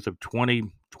 25th of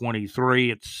 2023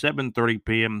 at 7:30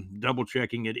 p.m. Double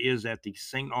checking, it is at the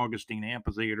St. Augustine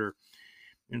Amphitheater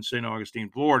in St. Augustine,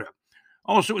 Florida.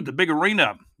 Also at the big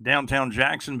arena, downtown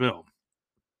Jacksonville,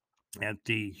 at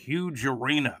the huge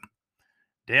arena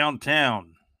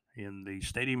downtown in the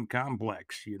stadium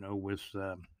complex, with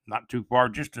not too far,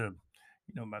 just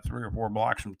about 3 or 4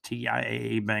 blocks from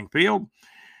TIAA Bank Field.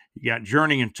 You got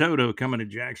Journey and Toto coming to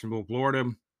Jacksonville, Florida.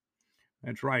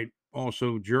 That's right.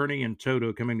 Also, Journey and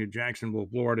Toto coming to Jacksonville,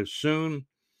 Florida soon,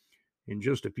 in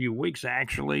just a few weeks,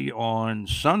 actually, on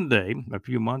Sunday, a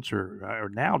few months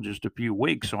or now just a few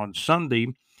weeks, on Sunday,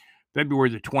 February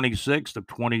the 26th of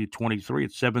 2023 at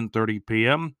 7:30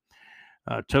 p.m.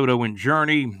 Toto and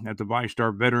Journey at the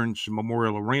VyStar Veterans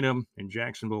Memorial Arena in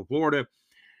Jacksonville, Florida.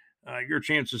 Your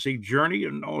chance to see Journey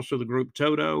and also the group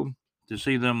Toto, to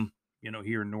see them,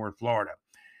 here in North Florida.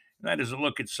 And that is a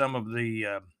look at some of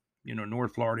the,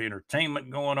 North Florida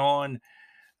entertainment going on.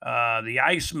 The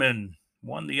Icemen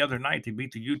won the other night. They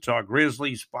beat the Utah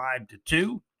Grizzlies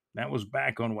 5-2. That was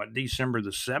back on December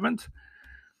the 7th.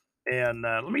 And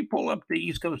let me pull up the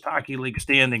East Coast Hockey League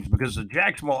standings, because the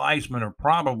Jacksonville Icemen are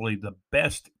probably the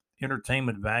best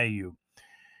entertainment value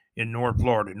in North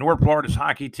Florida. North Florida's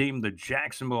hockey team, the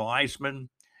Jacksonville Icemen.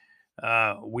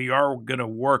 We are going to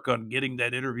work on getting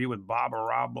that interview with Bob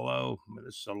Arablo.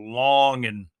 It's a long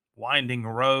and winding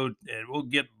road, and we'll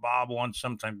get Bob on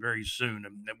sometime very soon.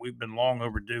 And we've been long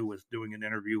overdue with doing an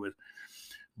interview with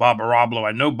Bob Arablo.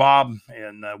 I know Bob,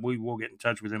 and we will get in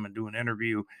touch with him and do an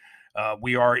interview.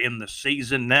 We are in the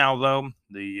season now, though,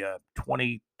 the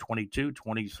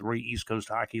 2022-23 East Coast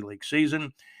Hockey League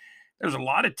season. There's a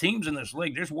lot of teams in this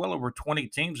league. There's well over 20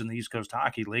 teams in the East Coast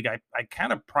Hockey League. I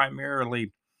kind of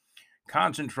primarily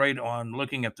concentrate on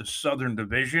looking at the Southern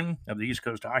Division of the East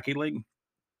Coast Hockey League,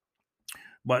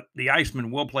 but the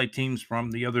Icemen will play teams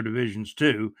from the other divisions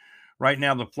too. Right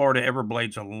now, the Florida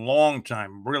Everblades, a long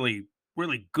time, really,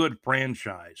 really good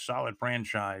franchise, solid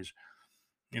franchise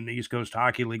in the East Coast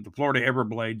Hockey League. The Florida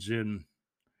Everblades in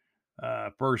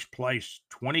first place,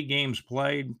 20 games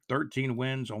played, 13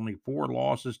 wins, only 4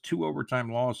 losses, 2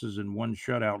 overtime losses, and 1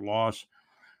 shutout loss.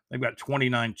 They've got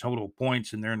 29 total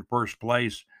points, and they're in first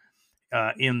place.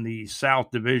 In the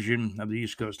South Division of the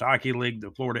East Coast Hockey League,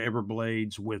 the Florida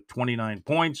Everblades with 29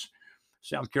 points.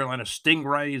 South Carolina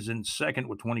Stingrays in second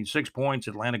with 26 points.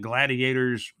 Atlanta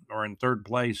Gladiators are in third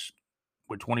place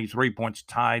with 23 points,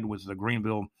 tied with the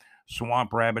Greenville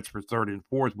Swamp Rabbits for third and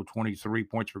fourth with 23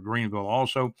 points for Greenville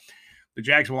also. The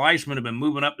Jacksonville Icemen have been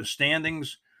moving up the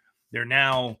standings. They're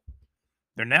now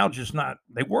just not,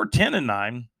 they were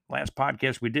 10-9 last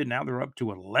podcast we did. Now they're up to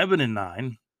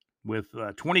 11-9 with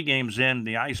 20 games in.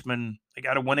 The Icemen, they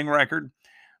got a winning record.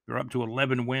 They're up to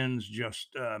 11 wins, just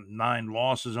 9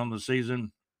 losses on the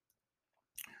season.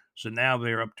 So now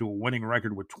they're up to a winning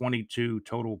record with 22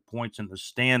 total points in the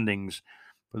standings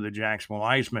for the Jacksonville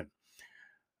Icemen.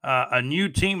 A new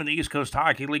team in the East Coast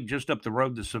Hockey League just up the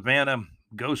road, the Savannah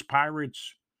Ghost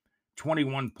Pirates,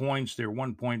 21 points. They're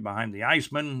 1 point behind the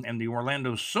Icemen, and the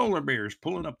Orlando Solar Bears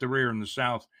pulling up the rear in the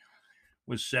South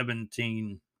with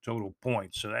 17 total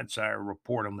points. So that's our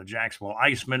report on the Jacksonville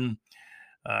Icemen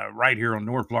right here on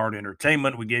North Florida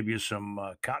Entertainment. We gave you some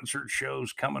concert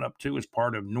shows coming up too as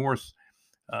part of North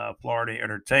Florida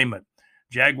Entertainment.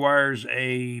 Jaguars,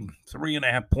 a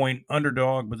 3.5 point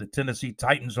underdog with the Tennessee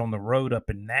Titans on the road up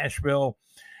in Nashville.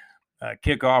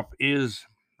 Kickoff is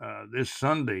this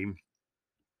Sunday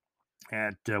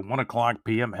at 1 o'clock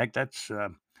p.m. Heck, that's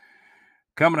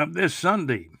coming up this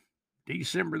Sunday,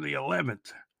 December the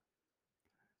 11th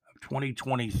of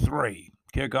 2023.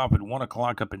 Kickoff at 1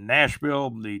 o'clock up in Nashville.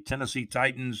 The Tennessee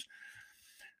Titans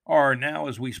are now,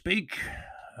 as we speak,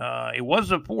 it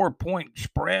was a 4-point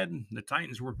spread. The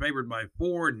Titans were favored by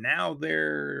 4. Now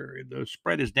the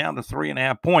spread is down to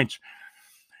 3.5 points.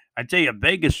 I tell you,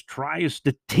 Vegas tries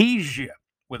to tease you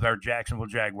with our Jacksonville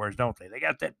Jaguars, don't they? They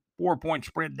got that 4-point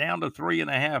spread down to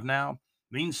 3.5 now.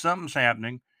 Means something's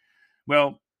happening.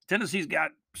 Well, Tennessee's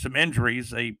got some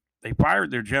injuries. They fired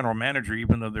their general manager,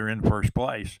 even though they're in first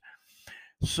place.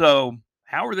 So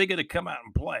how are they going to come out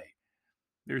and play?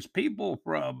 There's people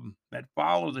from that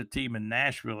follow the team in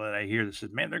Nashville that I hear that says,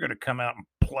 man, they're going to come out and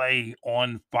play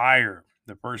on fire.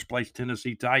 The first place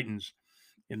Tennessee Titans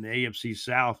in the AFC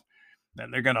South,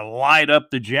 and they're going to light up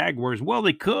the Jaguars. Well,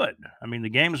 they could. I mean, the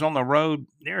game's on the road.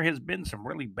 There has been some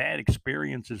really bad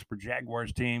experiences for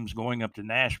Jaguars teams going up to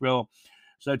Nashville,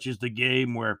 such as the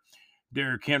game where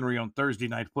Derrick Henry on Thursday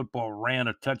Night Football ran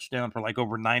a touchdown for like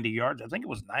over 90 yards. I think it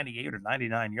was 98 or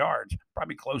 99 yards,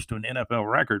 probably close to an NFL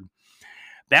record.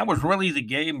 That was really the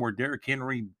game where Derrick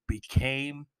Henry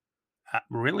became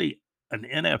really an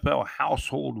NFL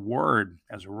household word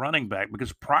as a running back,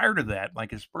 because prior to that,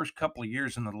 like his first couple of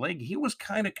years in the league, he was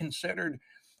kind of considered,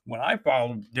 when I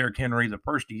followed Derrick Henry the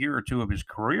first year or two of his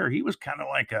career, he was kind of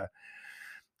like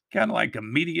a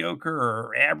mediocre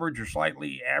or average or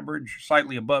slightly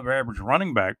above average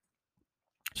running back.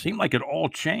 Seemed like it all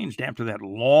changed after that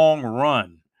long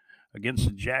run against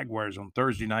the Jaguars on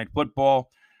Thursday Night Football.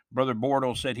 Brother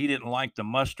Bortles said he didn't like the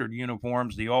mustard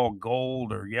uniforms, the all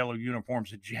gold or yellow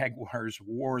uniforms the Jaguars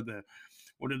wore.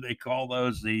 What did they call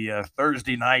those? The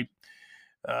Thursday night,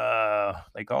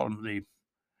 they call them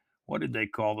what did they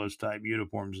call those type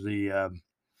uniforms?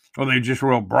 They're just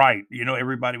real bright.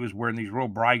 Everybody was wearing these real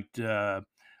bright,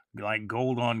 like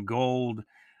gold on gold.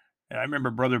 And I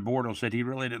remember Brother Bortles said he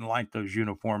really didn't like those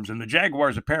uniforms. And the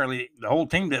Jaguars, apparently, the whole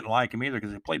team didn't like them either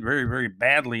because they played very, very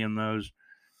badly in those.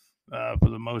 For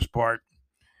the most part,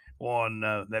 on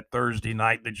that Thursday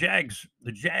night. The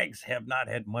Jags have not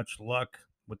had much luck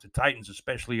with the Titans,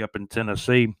 especially up in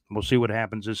Tennessee. We'll see what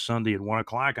happens this Sunday at 1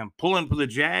 o'clock. I'm pulling for the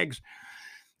Jags.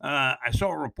 I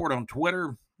saw a report on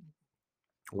Twitter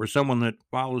where someone that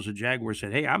follows the Jaguars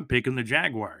said, hey, I'm picking the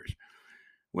Jaguars.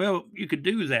 Well, you could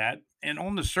do that. And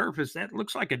on the surface, that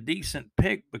looks like a decent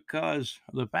pick because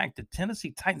of the fact that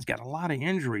Tennessee Titans got a lot of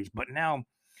injuries. But now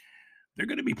they're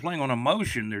going to be playing on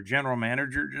emotion. Their general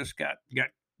manager just got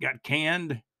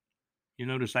canned. You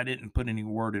notice I didn't put any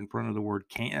word in front of the word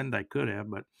canned. I could have,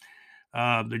 but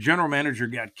the general manager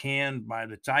got canned by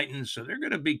the Titans. So they're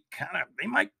going to be they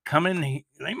might come in,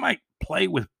 they might play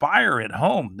with fire at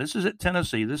home. This is at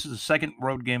Tennessee. This is the second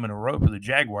road game in a row for the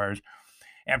Jaguars.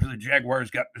 After the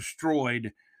Jaguars got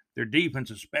destroyed, their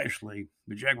defense especially,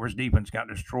 the Jaguars defense got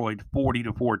destroyed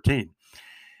 40-14.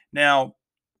 Now,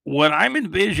 what I'm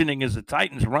envisioning is the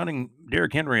Titans running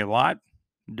Derrick Henry a lot,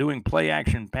 doing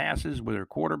play-action passes with their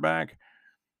quarterback,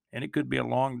 and it could be a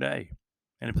long day.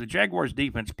 And if the Jaguars'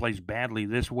 defense plays badly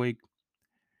this week,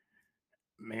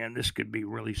 man, this could be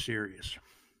really serious.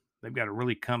 They've got to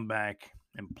really come back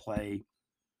and play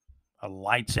a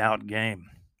lights-out game.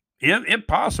 If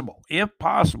possible, if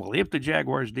the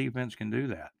Jaguars' defense can do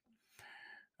that.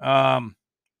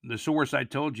 The source I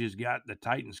told you has got the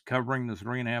Titans covering the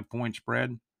 3.5-point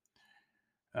spread.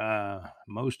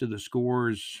 Most of the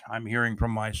scores I'm hearing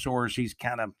from my source,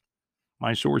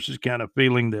 my source is kind of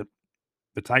feeling that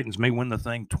the Titans may win the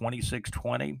thing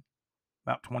 26-20,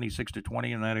 about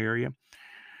 26-20 in that area.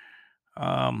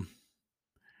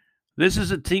 This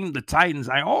is a team, the Titans.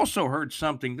 I also heard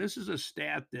something. This is a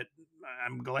stat that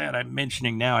I'm glad I'm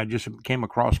mentioning now. I just came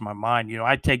across my mind.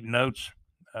 I take notes,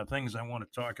 things I want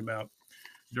to talk about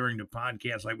during the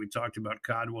podcast, like we talked about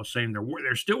Codwell saying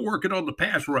they're still working on the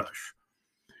pass rush.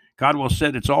 Codwell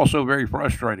said it's also very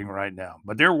frustrating right now,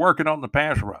 but they're working on the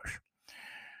pass rush.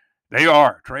 They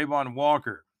are. Travon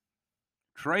Walker,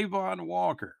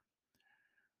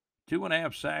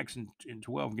 2.5 sacks in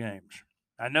 12 games.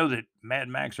 I know that Mad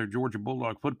Max, our Georgia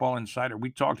Bulldog football insider,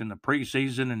 we talked in the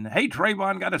preseason, and hey,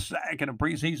 Travon got a sack in a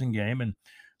preseason game, and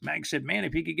Max said, man,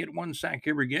 if he could get one sack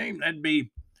every game, that'd be,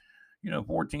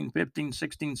 14, 15,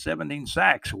 16, 17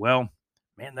 sacks. Well,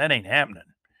 man, that ain't happening.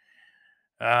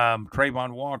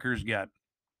 Travon Walker's got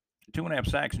 2.5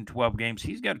 sacks in 12 games.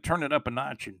 He's got to turn it up a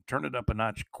notch and turn it up a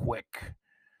notch quick.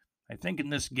 I think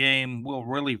in this game, we'll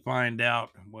really find out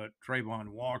what Travon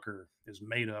Walker is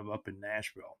made of up in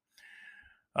Nashville.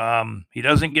 He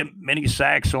doesn't get many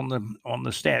sacks on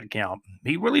the stat count.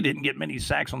 He really didn't get many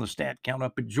sacks on the stat count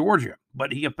up in Georgia,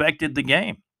 but he affected the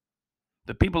game.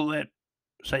 The people that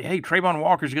say, hey, Travon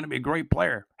Walker's going to be a great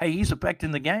player. Hey, he's affecting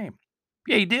the game.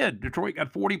 Yeah, he did. Detroit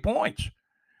got 40 points.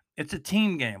 It's a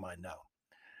team game, I know.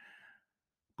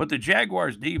 But the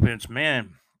Jaguars defense,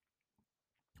 man,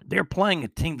 they're playing a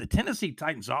team. The Tennessee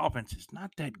Titans offense is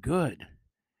not that good.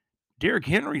 Derrick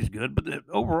Henry's good, but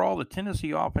overall, the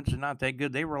Tennessee offense is not that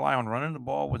good. They rely on running the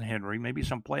ball with Henry, maybe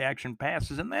some play action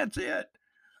passes, and that's it.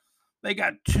 They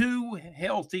got 2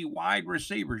 healthy wide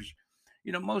receivers.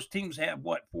 Most teams have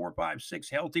 4, 5, 6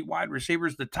 healthy wide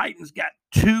receivers. The Titans got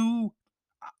 2,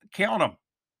 count them,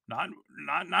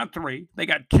 not 3. They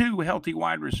got 2 healthy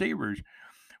wide receivers,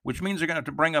 which means they're going to have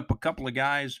to bring up a couple of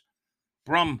guys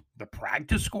from the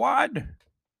practice squad.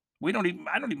 I don't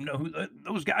even know who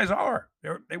those guys are.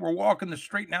 They were walking the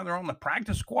street. Now they're on the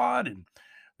practice squad, and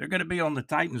they're going to be on the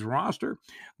Titans roster.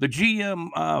 The GM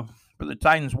for the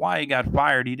Titans, why he got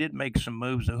fired, he did make some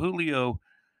moves. The Julio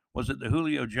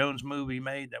Jones move he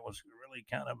made? That was really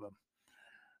kind of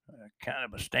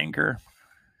a stinker,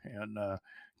 and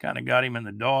kind of got him in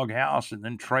the doghouse, and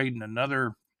then trading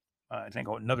another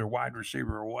wide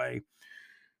receiver away.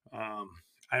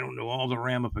 I don't know all the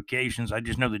ramifications. I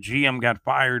just know the GM got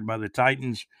fired by the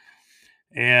Titans,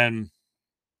 and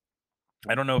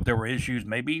I don't know if there were issues.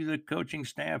 Maybe the coaching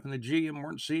staff and the GM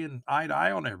weren't seeing eye to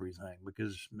eye on everything,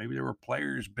 because maybe there were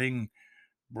players being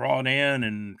brought in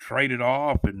and traded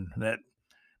off, and that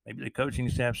maybe the coaching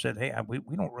staff said, hey,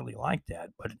 we don't really like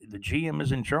that, but the GM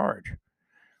is in charge.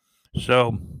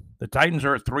 So the Titans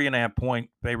are a 3.5-point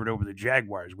favorite over the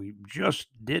Jaguars. We just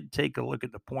did take a look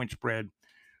at the point spread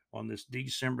on this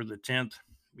December the 10th,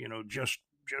 just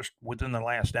within the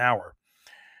last hour.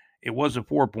 It was a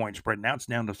 4-point spread. Now it's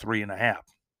down to 3.5.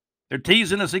 They're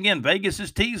teasing us again. Vegas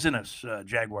is teasing us,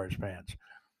 Jaguars fans.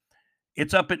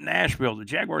 It's up at Nashville. The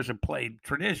Jaguars have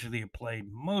traditionally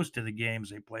played most of the games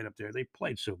they played up there. They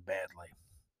played so badly,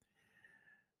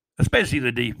 especially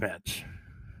the defense.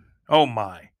 Oh,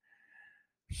 my.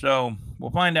 So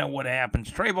we'll find out what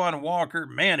happens. Travon Walker,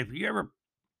 man, if you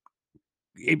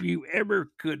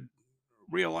ever could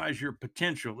realize your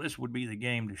potential, this would be the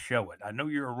game to show it. I know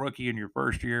you're a rookie in your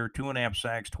first year, 2.5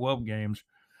 sacks, 12 games.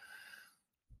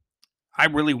 I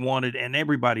really wanted, and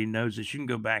everybody knows this, you can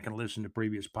go back and listen to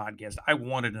previous podcasts, I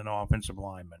wanted an offensive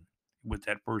lineman with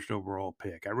that first overall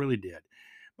pick. I really did.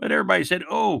 But everybody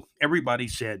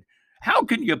said, how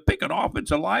can you pick an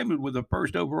offensive lineman with a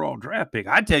first overall draft pick?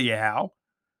 I tell you how.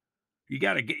 You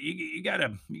got a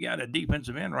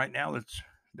defensive end right now that's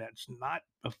not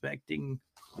affecting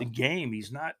the game.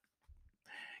 I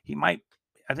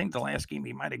think the last game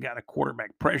he might have got a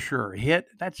quarterback pressure or hit.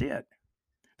 That's it.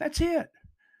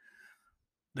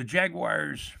 The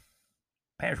Jaguars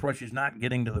pass rush is not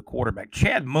getting to the quarterback.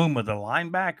 Chad Muma, the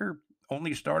linebacker,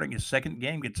 only starting his second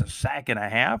game, gets a sack and a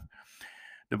half.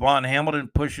 Devon Hamilton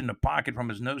pushing the pocket from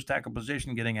his nose tackle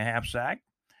position, getting a half sack.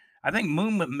 I think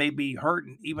Muma may be hurt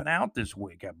and even out this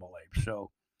week, I believe.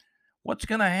 So what's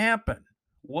going to happen?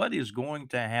 What is going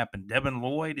to happen? Devin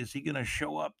Lloyd, is he going to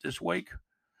show up this week?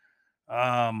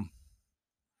 There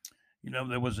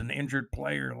was an injured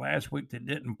player last week that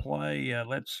didn't play.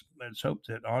 Let's hope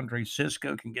that Andre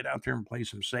Cisco can get out there and play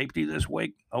some safety this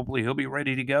week. Hopefully he'll be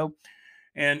ready to go.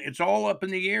 And it's all up in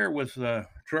the air with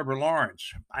Trevor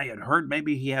Lawrence. I had heard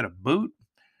maybe he had a boot.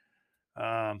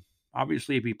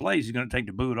 Obviously, if he plays, he's going to take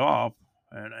the boot off.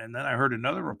 And then I heard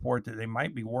another report that they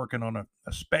might be working on a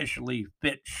specially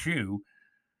fit shoe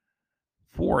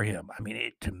for him. I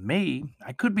mean, to me,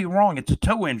 I could be wrong. It's a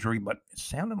toe injury, but it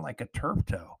sounded like a turf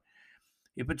toe.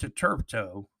 If it's a turf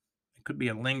toe, it could be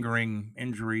a lingering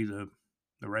injury the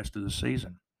rest of the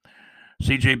season.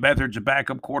 C.J. Beathard's a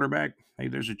backup quarterback. Hey,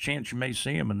 there's a chance you may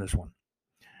see him in this one.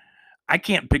 I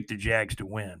can't pick the Jags to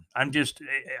win. I'm just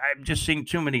seeing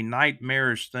too many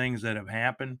nightmarish things that have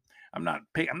happened. I'm not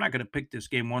going to pick this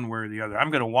game one way or the other.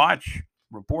 I'm going to watch,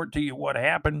 report to you what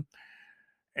happened,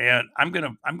 and I'm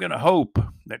going to hope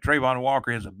that Travon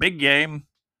Walker has a big game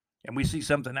and we see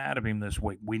something out of him this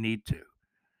week. We need to.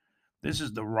 This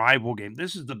is the rival game.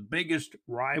 This is the biggest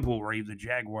rivalry the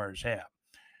Jaguars have.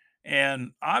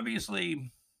 And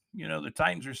obviously, the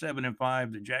Titans are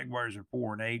 7-5, the Jaguars are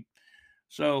 4-8.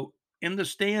 So in the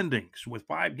standings with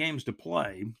 5 games to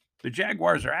play, the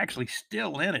Jaguars are actually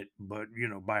still in it, but,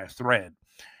 by a thread.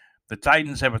 The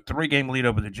Titans have a 3-game lead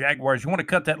over the Jaguars. You want to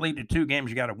cut that lead to 2 games,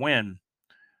 you got to win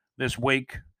this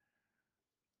week.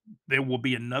 There will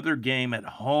be another game at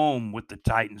home with the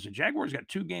Titans. The Jaguars got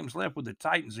 2 games left with the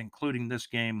Titans, including this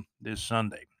game this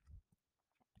Sunday.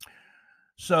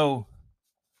 So,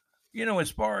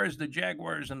 as far as the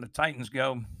Jaguars and the Titans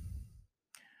go,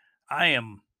 I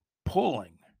am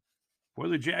pulling for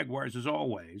the Jaguars as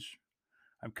always.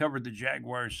 I've covered the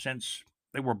Jaguars since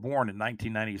they were born in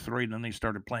 1993. Then they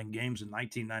started playing games in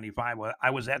 1995. I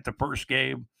was at the first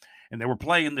game, and they were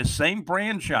playing the same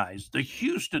franchise, the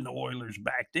Houston Oilers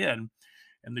back then,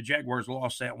 and the Jaguars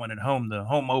lost that one at home. The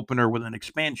home opener with an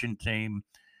expansion team,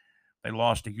 they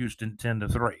lost to Houston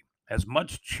 10-3. Has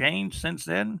much changed since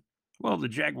then? Well, the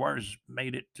Jaguars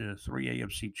made it to 3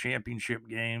 AFC championship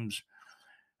games,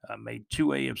 made 2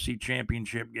 AFC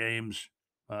championship games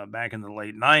back in the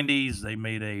late 90s. They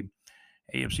made a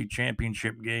AFC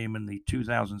championship game in the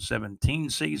 2017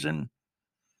 season.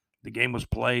 The game was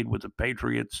played with the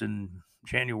Patriots in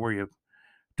January of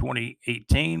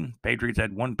 2018. Patriots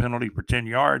had one penalty for 10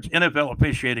 yards. NFL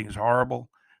officiating is horrible.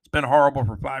 It's been horrible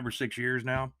for 5 or 6 years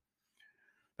now.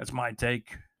 That's my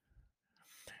take.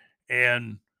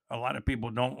 And a lot of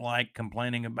people don't like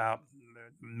complaining about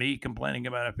me complaining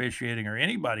about officiating or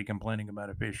anybody complaining about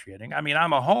officiating. I mean,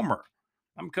 I'm a homer.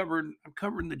 I'm covering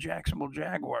the Jacksonville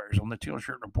Jaguars on the Teal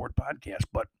Shirt Report podcast,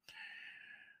 but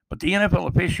the NFL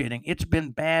officiating, it's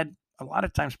been bad a lot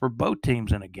of times for both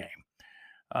teams in a game.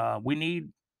 I'm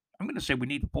going to say we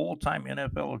need full-time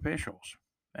NFL officials.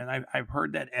 And I've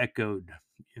heard that echoed,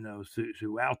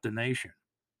 throughout the nation,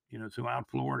 throughout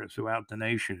Florida, throughout the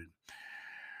nation.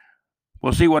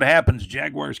 We'll see what happens.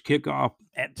 Jaguars kickoff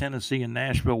at Tennessee in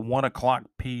Nashville, 1 o'clock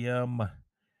p.m.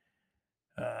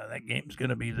 That game's going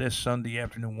to be this Sunday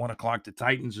afternoon, 1 o'clock. The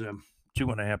Titans,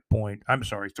 3.5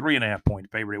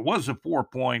 point favorite. It was a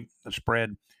 4-point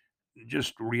spread.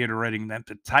 Just reiterating that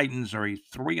the Titans are a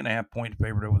 3.5 point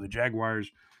favorite over the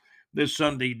Jaguars this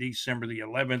Sunday, December the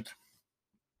 11th,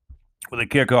 with a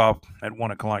kickoff at 1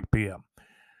 o'clock p.m.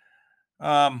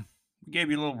 We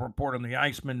gave you a little report on the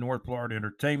Iceman, North Florida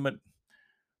Entertainment.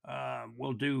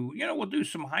 We'll do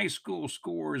some high school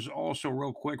scores also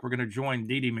real quick. We're going to join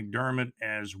Dee McDermott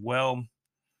as well.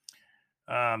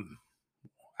 I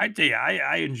tell you,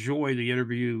 I enjoy the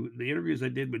interviews I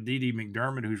did with Dee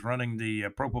McDermott, who's running the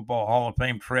Pro Football Hall of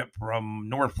Fame trip from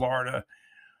North Florida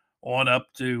on up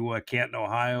to Canton,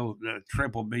 Ohio. The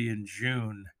trip will be in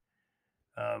June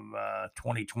of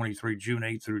 2023, June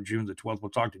 8th through June the 12th.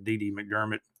 We'll talk to Dee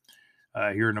McDermott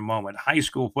here in a moment. High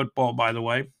school football, by the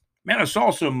way. Man, I saw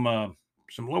some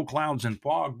low clouds and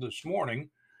fog this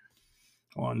morning.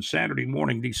 On Saturday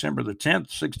morning, December the 10th,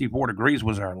 64 degrees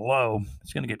was our low.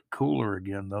 It's going to get cooler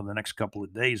again, though, the next couple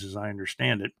of days, as I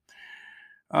understand it.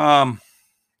 High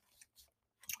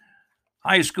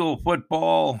school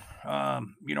football,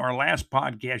 our last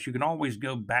podcast, you can always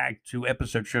go back to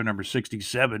episode show number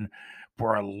 67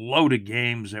 for a load of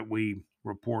games that we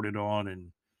reported on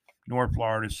in North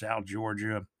Florida, South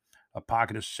Georgia, a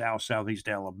pocket of Southeast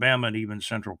Alabama, and even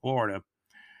Central Florida.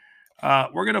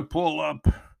 We're going to pull up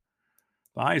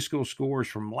the high school scores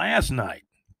from last night,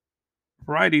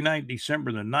 Friday night,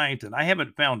 December the 9th, and I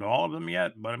haven't found all of them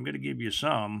yet, but I'm going to give you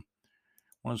some.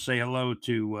 I want to say hello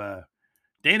to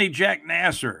Danny Jack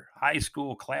Nasser, high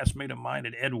school classmate of mine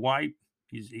at Ed White.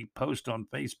 He posts on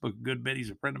Facebook a good bit. He's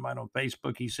a friend of mine on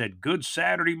Facebook. He said, "Good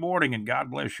Saturday morning, and God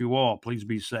bless you all. Please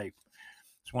be safe."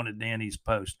 It's one of Danny's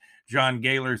posts. John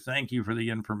Gaylor, thank you for the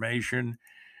information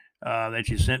that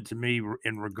you sent to me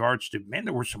in regards to, man,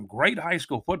 there were some great high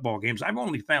school football games. I've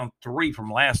only found 3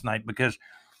 from last night because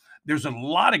there's a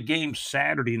lot of games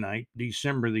Saturday night,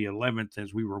 December the 11th,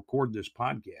 as we record this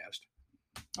podcast.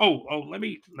 Let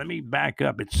me back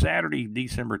up. It's Saturday,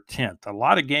 December 10th. A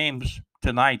lot of games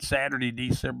tonight, Saturday,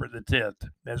 December the 10th,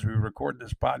 as we record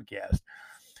this podcast.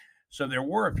 So there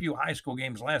were a few high school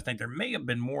games last night. There may have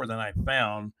been more than I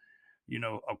found,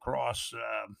 across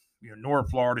North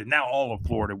Florida, now all of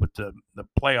Florida, with the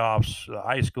playoffs,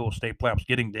 high school state playoffs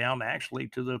getting down actually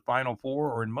to the Final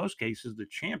Four, or in most cases, the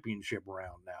championship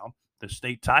round now, the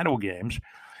state title games.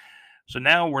 So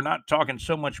now we're not talking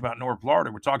so much about North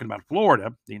Florida. We're talking about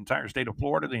Florida, the entire state of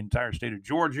Florida, the entire state of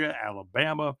Georgia,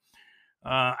 Alabama.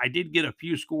 I did get a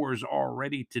few scores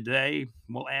already today.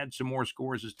 We'll add some more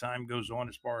scores as time goes on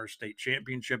as far as state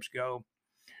championships go.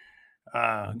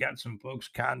 Got some folks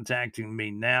contacting me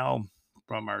now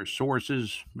from our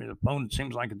sources. The phone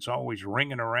seems like it's always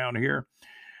ringing around here.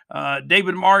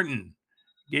 David Martin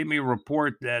gave me a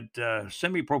report that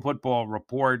Semi-Pro Football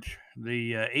Report,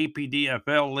 the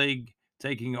APDFL League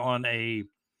taking on a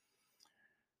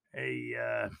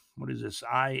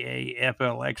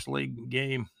IAFLX League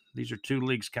game. These are two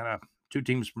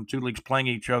teams from two leagues playing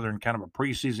each other in kind of a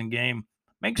preseason game.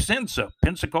 Makes sense, though.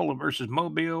 Pensacola versus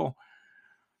Mobile.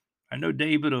 I know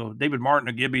David Martin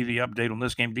will give you the update on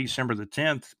this game, December the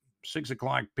 10th, 6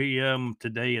 o'clock p.m.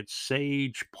 today at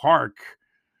Sage Park.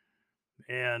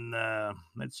 And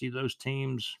let's see those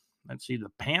teams. Let's see,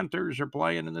 the Panthers are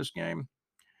playing in this game.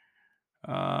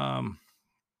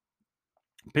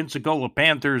 Pensacola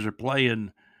Panthers are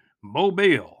playing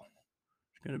Mobile.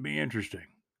 It's going to be interesting.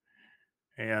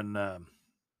 And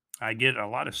I get a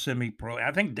lot of semi-pro.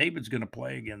 I think David's going to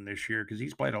play again this year because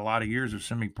he's played a lot of years of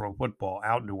semi-pro football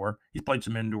outdoor. He's played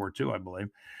some indoor too, I believe.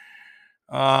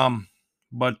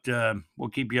 But we'll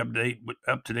keep you up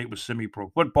to date with semi-pro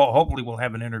football. Hopefully, we'll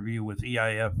have an interview with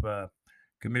EIF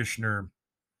Commissioner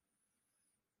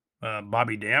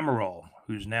Bobby Damerol,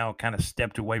 who's now kind of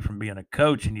stepped away from being a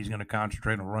coach, and he's going to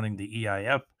concentrate on running the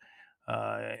EIF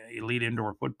Elite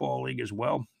Indoor Football League as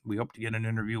well. We hope to get an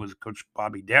interview with Coach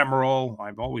Bobby Damerol.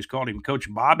 I've always called him Coach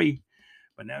Bobby,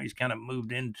 but now he's kind of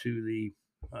moved into the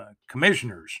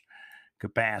commissioner's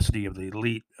capacity of the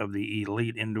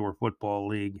Elite Indoor Football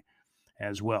League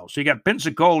as well. So you got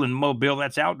Pensacola and Mobile.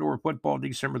 That's outdoor football,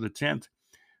 December the 10th.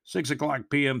 6 o'clock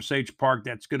p.m., Sage Park.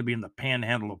 That's going to be in the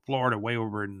panhandle of Florida, way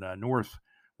over in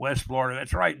northwest Florida.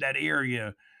 That's right, that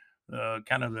area,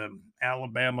 kind of the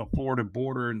Alabama-Florida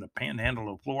border in the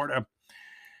panhandle of Florida.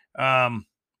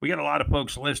 We got a lot of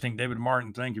folks listening. David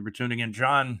Martin, thank you for tuning in.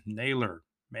 John Naylor,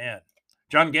 man.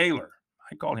 John Gaylor.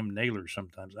 I call him Naylor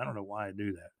sometimes. I don't know why I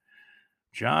do that.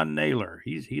 John Naylor.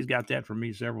 He's got that from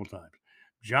me several times.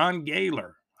 John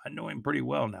Gaylor. I know him pretty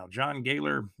well now. John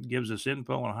Gaylor gives us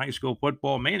info on high school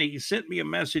football. Man, he sent me a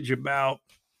message about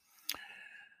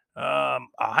a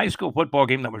high school football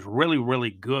game that was really, really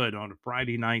good on a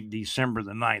Friday night, December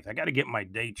the 9th. I got to get my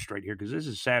date straight here because this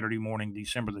is Saturday morning,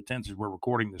 December the 10th, as we're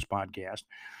recording this podcast.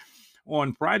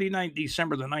 On Friday night,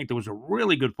 December the 9th, there was a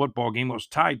really good football game. It was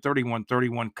tied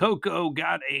 31-31. Cocoa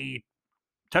got a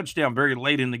touchdown very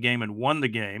late in the game and won the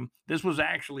game. This was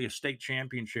actually a state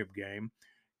championship game.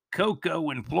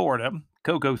 Cocoa in Florida,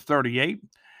 Cocoa 38,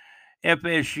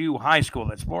 FSU High School,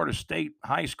 that's Florida State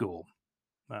High School.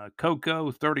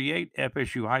 Cocoa 38,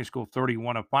 FSU High School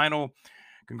 31, a final.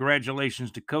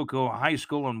 Congratulations to Cocoa High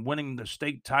School on winning the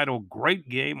state title. Great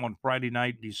game on Friday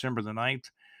night, December the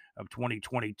 9th of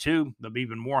 2022. There'll be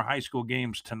even more high school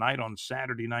games tonight on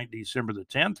Saturday night, December the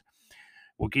 10th.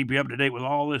 We'll keep you up to date with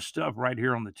all this stuff right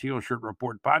here on the Teal Shirt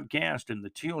Report podcast and the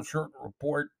Teal Shirt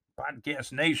Report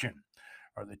Podcast Nation,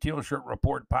 or the Teal Shirt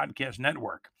Report Podcast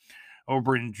Network.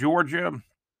 Over in Georgia,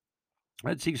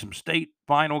 let's see some state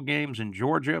final games in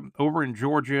Georgia. Over in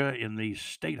Georgia in the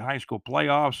state high school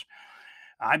playoffs,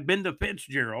 I've been to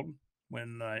Fitzgerald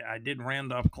when I did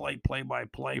Randolph Clay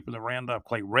play-by-play for the Randolph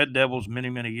Clay Red Devils many,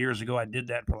 many years ago. I did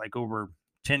that for like over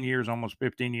 10 years, almost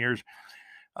 15 years.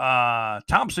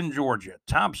 Thompson, Georgia.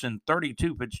 Thompson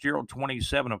 32, Fitzgerald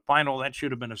 27, a final. That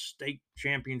should have been a state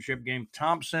championship game.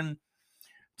 Thompson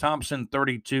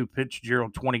 32,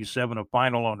 Fitzgerald 27, a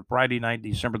final on Friday night,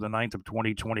 December the 9th of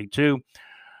 2022.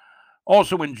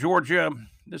 Also in Georgia,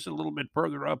 this is a little bit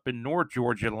further up in North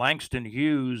Georgia, Langston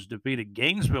Hughes defeated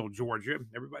Gainesville, Georgia.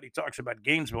 Everybody talks about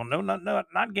Gainesville. No,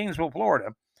 not Gainesville,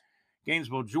 Florida.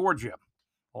 Gainesville, Georgia.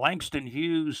 Langston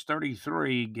Hughes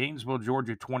 33, Gainesville,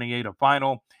 Georgia 28, a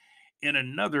final. In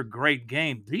another great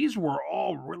game. These were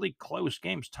all really close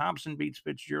games. Thompson beats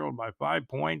Fitzgerald by 5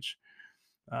 points.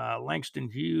 Langston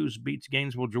Hughes beats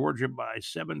Gainesville, Georgia by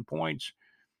 7 points.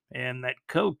 And that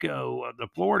Cocoa, the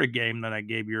Florida game that I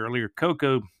gave you earlier,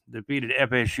 Cocoa defeated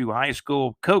FSU High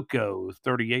School. Cocoa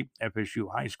 38,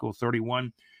 FSU High School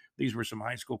 31. These were some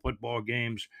high school football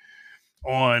games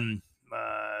on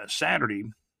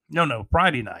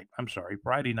Friday night. I'm sorry,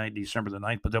 Friday night, December the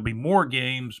 9th. But there'll be more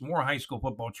games, more high school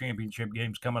football championship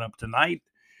games coming up tonight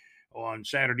on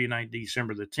Saturday night,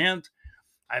 December the 10th.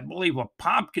 I believe a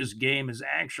Popka's game is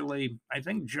actually, I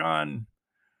think John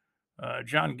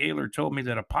Gaylor told me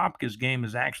that a Popka's game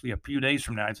is actually a few days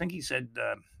from now. I think he said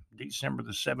December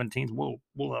the 17th. We'll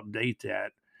update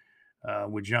that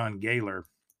with John Gaylor.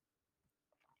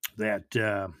 That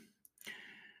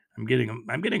I'm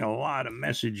getting a lot of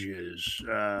messages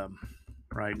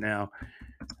right now.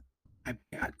 I've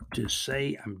got to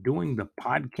say I'm doing the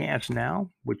podcast now,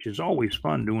 which is always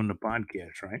fun doing the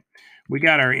podcast, right? We've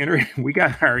got our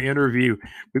interview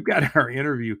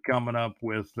coming up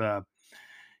with the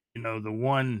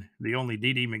only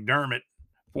D.D. McDermott,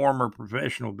 former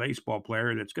professional baseball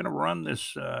player that's going to run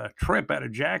this trip out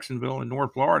of Jacksonville in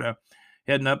North Florida,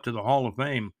 heading up to the Hall of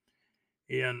Fame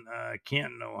in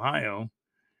Canton, Ohio.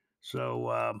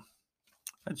 So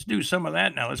let's do some of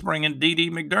that now. Let's bring in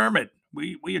D.D. McDermott.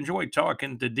 We enjoy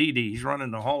talking to D.D. He's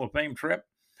running the Hall of Fame trip,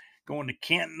 going to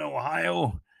Canton,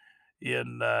 Ohio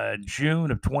in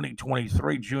June of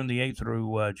 2023, June the 8th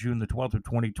through June the 12th of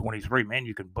 2023. Man,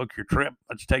 you can book your trip.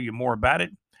 Let's tell you more about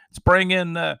it. Let's bring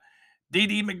in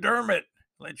D.D. McDermott.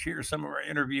 Let's hear some of our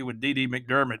interview with D.D.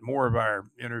 McDermott, more of our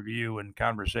interview and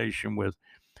conversation with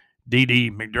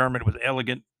D.D. McDermott with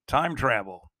Elegant Time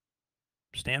Travel.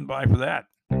 Stand by for that.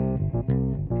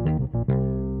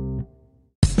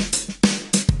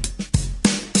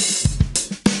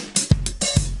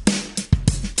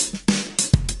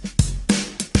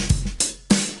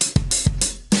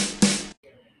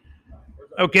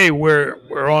 Okay,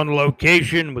 we're on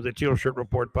location with the Teal Shirt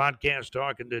Report podcast,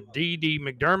 talking to D.D.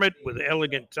 McDermott with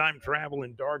Elegant Time Travel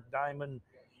and Dark Diamond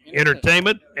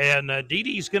Entertainment, and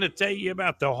D.D.'s going to tell you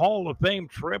about the Hall of Fame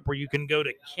trip where you can go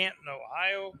to Canton,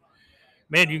 Ohio.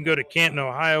 Man, you can go to Canton,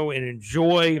 Ohio, and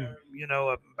enjoy,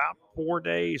 about 4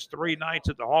 days, 3 nights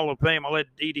at the Hall of Fame. I'll let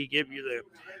D.D. give you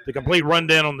the complete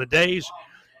rundown on the days.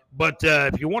 But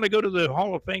if you want to go to the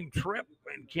Hall of Fame trip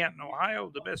in Canton,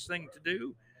 Ohio, the best thing to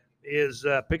do is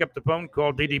pick up the phone,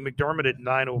 call D.D. McDermott at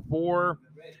 904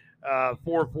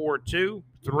 442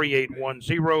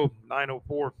 3810,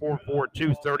 904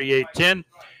 442 3810.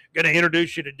 Going to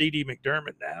introduce you to D.D.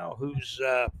 McDermott now, who's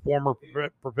a former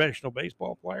professional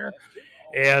baseball player.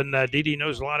 And D.D.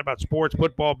 knows a lot about sports,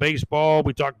 football, baseball.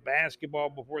 We talked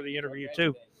basketball before the interview,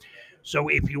 too. So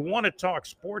if you want to talk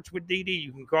sports with D.D.,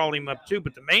 you can call him up, too.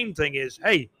 But the main thing is,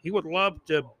 hey, he would love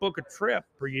to book a trip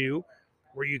for you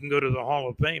where you can go to the Hall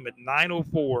of Fame at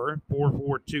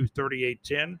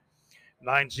 904-442-3810,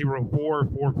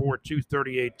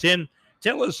 904-442-3810.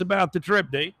 Tell us about the trip,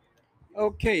 D.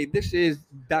 Okay, this is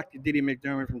Dr. D.D.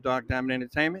 McDermott from Dark Diamond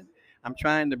Entertainment. I'm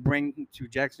trying to bring to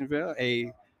Jacksonville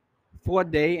a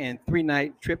 4-day and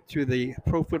 3-night trip to the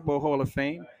Pro Football Hall of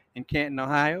Fame in Canton,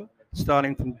 Ohio,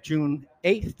 starting from June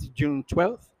 8th to June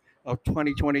 12th of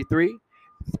 2023.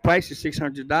 The price is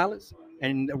 $600,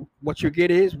 and what you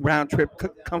get is round trip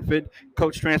comfort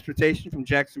coach transportation from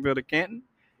Jacksonville to Canton.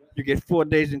 You get 4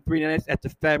 days and 3 nights at the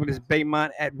fabulous Baymont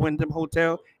at Wyndham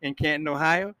Hotel in Canton,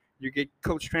 Ohio. You get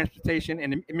coach transportation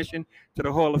and admission to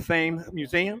the Hall of Fame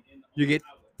Museum. You get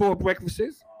 4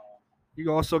 breakfasts.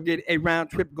 You also get a round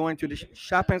trip going to the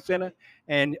shopping center,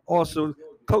 and also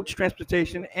coach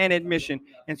transportation and admission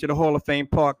into the Hall of Fame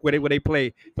Park where they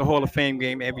play the Hall of Fame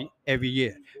game every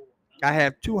year. I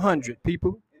have 200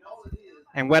 people,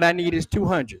 and what I need is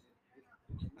 200.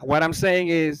 What I'm saying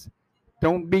is,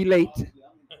 don't be late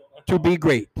to be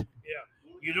great. Yeah.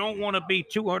 You don't want to be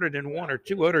 201 or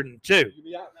 202.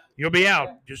 You'll be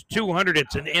out. Just 200.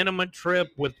 It's an intimate trip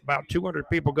with about 200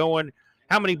 people going.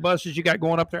 How many buses you got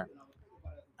going up there?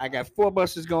 I got 4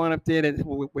 buses going up there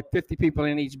with 50 people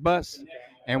in each bus,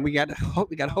 and we got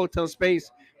hotel space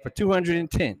for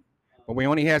 210, but we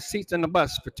only have seats on the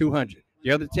bus for 200. The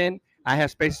other 10, I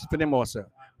have spaces for them also.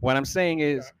 What I'm saying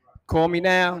is, call me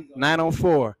now,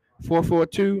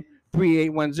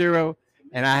 904-442-3810,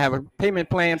 and I have a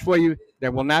payment plan for you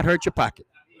that will not hurt your pocket.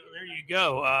 There you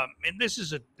go. And this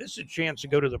is a chance to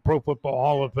go to the Pro Football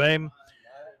Hall of Fame.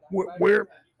 We're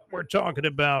talking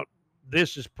about.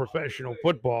 This is professional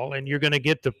football, and you're going to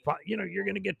get to,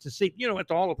 see, at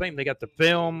the Hall of Fame, they got the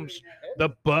films, the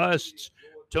busts.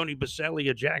 Tony Baselli,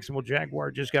 a Jacksonville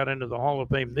Jaguar, just got into the Hall of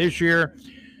Fame this year.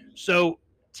 So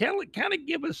kind of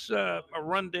give us a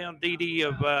rundown, DD,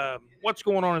 of what's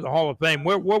going on in the Hall of Fame.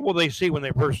 What will they see when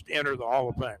they first enter the Hall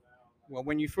of Fame? Well,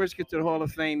 when you first get to the Hall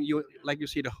of Fame, you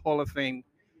see the Hall of Fame,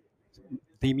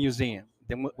 the museum.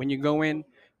 Then when you go in,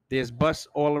 there's busts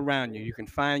all around you. You can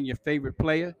find your favorite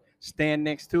player, stand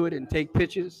next to it and take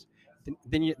pictures.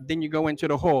 Then you go into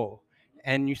the hall,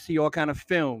 and you see all kind of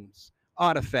films,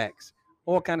 artifacts,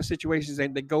 all kind of situations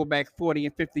that go back 40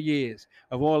 and 50 years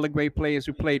of all the great players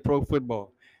who played pro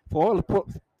football. For all the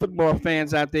football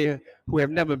fans out there who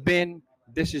have never been,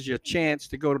 this is your chance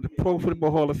to go to the Pro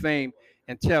Football Hall of Fame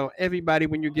and tell everybody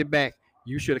when you get back,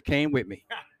 you should have came with me.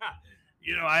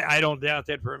 I don't doubt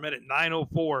that for a minute.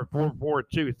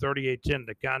 904-442-3810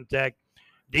 to contact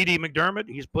D.D. McDermott.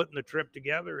 He's putting the trip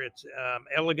together. It's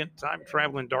Elegant Time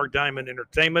Travel and Dark Diamond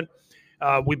Entertainment.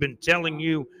 We've been telling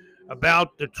you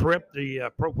about the trip, the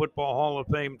Pro Football Hall of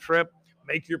Fame trip.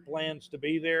 Make your plans to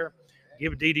be there.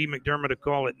 Give D.D. McDermott a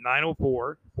call at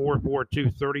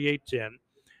 904-442-3810,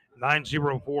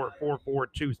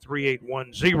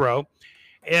 904-442-3810.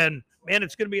 And, man,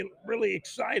 it's going to be really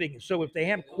exciting. So if they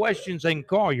have questions, they can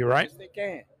call you, right? Yes, they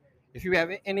can. If you have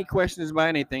any questions about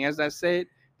anything, as I said,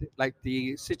 like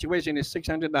the situation is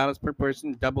 $600 per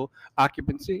person, double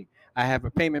occupancy. I have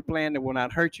a payment plan that will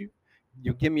not hurt you.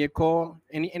 You give me a call.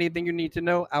 Anything you need to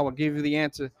know, I will give you the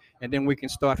answer, and then we can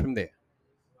start from there.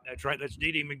 That's right. That's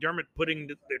D.D. McDermott putting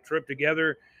the trip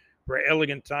together for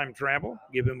Elegant Time Travel.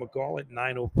 Give him a call at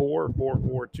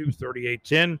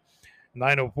 904-442-3810,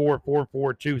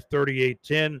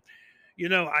 904-442-3810.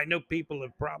 I know people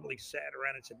have probably sat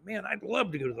around and said, man, I'd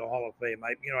love to go to the Hall of Fame.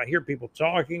 I hear people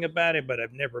talking about it, but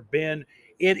I've never been.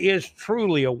 It is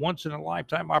truly a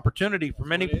once-in-a-lifetime opportunity for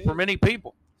many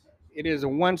people. It is a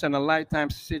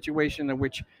once-in-a-lifetime situation in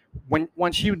which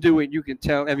once you do it, you can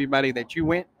tell everybody that you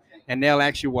went, and they'll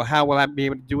ask you, well, how will I be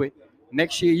able to do it?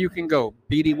 Next year, you can go.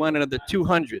 Be one of the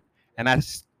 200. And I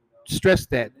stress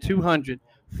that, 200,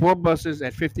 4 buses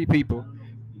at 50 people.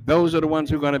 Those are the ones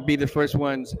who are going to be the first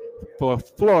ones for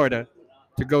Florida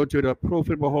to go to the Pro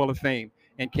Football Hall of Fame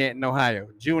in Canton, Ohio,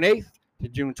 June 8th to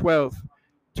June 12th,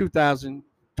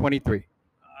 2023.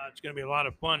 It's going to be a lot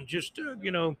of fun. Just,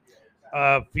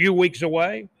 a few weeks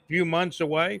away, few months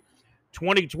away.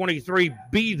 2023,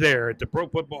 be there at the Pro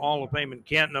Football Hall of Fame in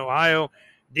Canton, Ohio.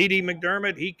 D.D.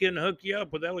 McDermott, he can hook you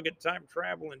up with Elegant Time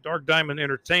Travel and Dark Diamond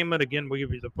Entertainment. Again, we'll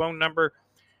give you the phone number,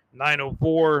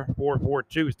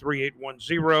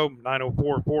 904-442-3810,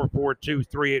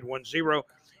 904-442-3810.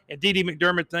 And D.D.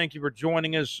 McDermott, thank you for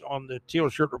joining us on the Teal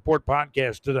Shirt Report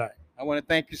podcast today. I want to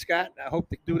thank you, Scott. I hope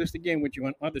to do this again with you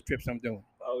on other trips I'm doing.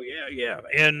 Oh, yeah.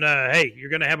 And, hey, you're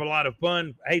going to have a lot of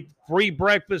fun. Hey, free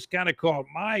breakfast kind of caught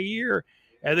my ear.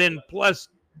 And then plus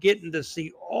getting to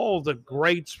see all the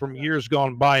greats from years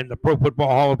gone by in the Pro Football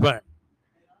Hall of Fame.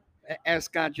 As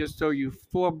Scott just told you,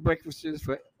 4 breakfasts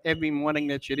for every morning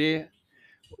that you're there.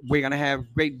 We're going to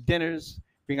have great dinners.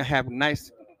 We're going to have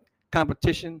nice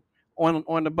competition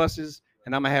on the buses.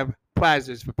 And I'm going to have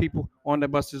prizes for people on the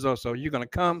buses also. You're going to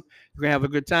come, you're going to have a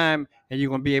good time, and you're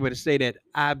going to be able to say that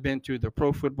I've been to the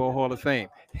Pro Football Hall of Fame.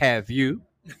 Have you?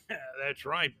 That's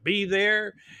right. Be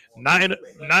there.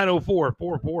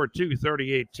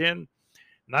 904-442-3810.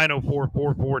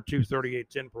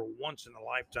 904-442-3810 for a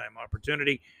once-in-a-lifetime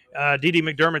opportunity. D.D.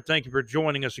 McDermott, thank you for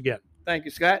joining us again. Thank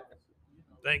you, Scott.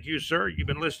 Thank you, sir. You've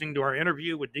been listening to our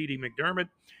interview with D.D. McDermott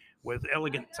with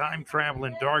Elegant Time Travel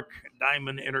and Dark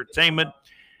Diamond Entertainment.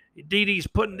 D.D.'s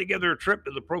putting together a trip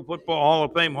to the Pro Football Hall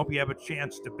of Fame. Hope you have a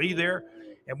chance to be there.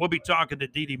 And we'll be talking to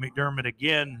D.D. McDermott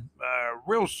again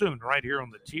real soon right here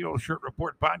on the Teal Shirt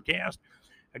Report podcast.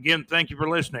 Again, thank you for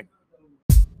listening.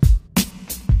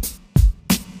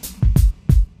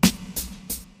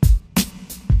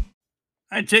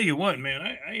 I tell you what, man,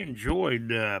 I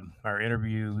enjoyed our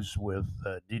interviews with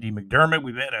D.D. McDermott.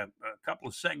 We've had a couple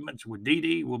of segments with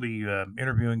D.D. We'll be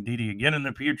interviewing D.D. again in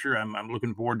the future. I'm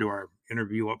looking forward to our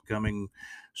interview upcoming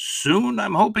soon.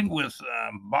 I'm hoping with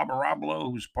Bob Arablo,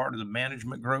 who's part of the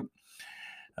management group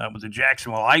with the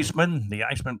Jacksonville Icemen. The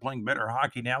Icemen playing better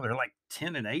hockey now. They're like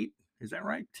 10-8. Is that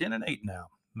right? 10-8 now.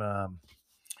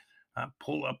 I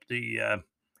pull up the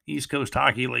East Coast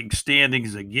Hockey League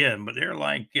standings again, but they're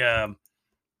like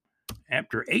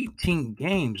after 18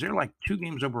 games, they're like 2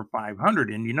 games over 500.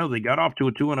 And, they got off to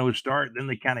a 2-0 start. Then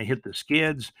they kind of hit the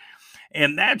skids.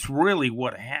 And that's really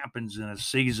what happens in a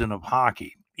season of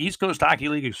hockey. East Coast Hockey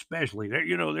League especially.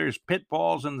 There's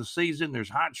pitfalls in the season. There's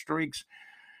hot streaks.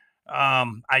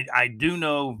 I do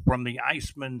know from the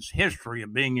Icemen's history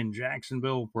of being in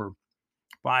Jacksonville for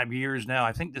 5 years now.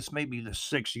 I think this may be the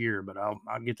 6th year, but I'll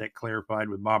get that clarified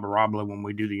with Bob Arablo when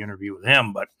we do the interview with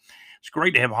him. But it's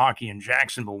great to have hockey in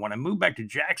Jacksonville. When I moved back to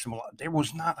Jacksonville, there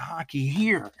was not hockey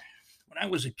here. When I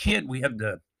was a kid,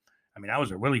 I was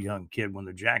a really young kid when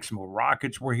the Jacksonville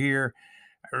Rockets were here.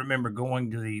 I remember going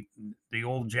to the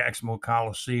old Jacksonville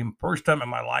Coliseum. First time in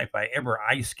my life I ever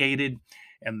ice skated,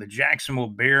 and the Jacksonville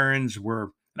Barons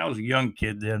were, and I was a young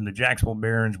kid then, the Jacksonville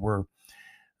Barons were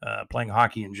playing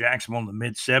hockey in Jacksonville in the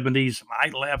mid-'70s. I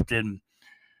left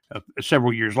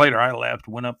several years later,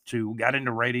 got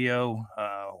into radio,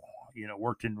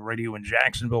 worked in radio in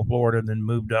Jacksonville, Florida, and then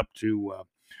moved up to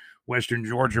Western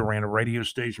Georgia, ran a radio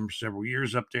station for several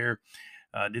years up there.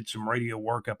 Did some radio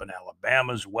work up in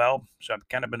Alabama as well. So I've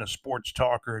kind of been a sports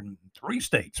talker in 3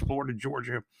 states, Florida,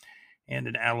 Georgia, and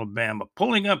in Alabama.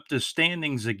 Pulling up the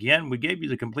standings again. We gave you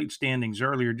the complete standings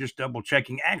earlier, just double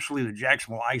checking. Actually, the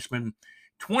Jacksonville Icemen,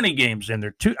 20 games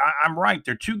in. I'm right.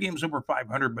 They're 2 games over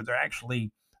 500, but they're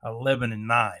actually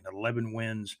 11-9, 11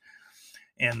 wins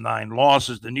and 9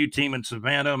 losses. The new team in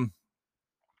Savannah,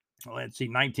 let's see,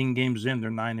 19 games in, they're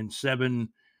 9-7.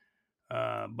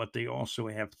 But they also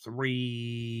have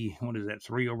 3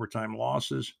 overtime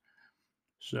losses.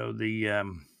 So the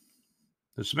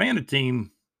Savannah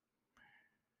team,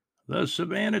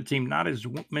 not as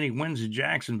many wins as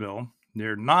Jacksonville.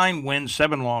 They're 9 wins,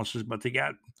 7 losses, but they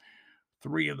got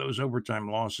 3 of those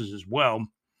overtime losses as well.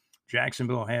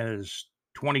 Jacksonville has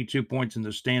 22 points in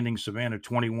the standings, Savannah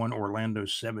 21, Orlando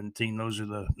 17. Those are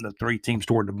the 3 teams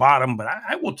toward the bottom. But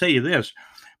I will tell you this,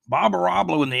 Bob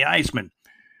Arablo and the Icemen,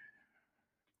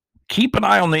 keep an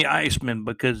eye on the Icemen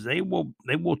because they will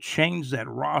change that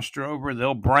roster over.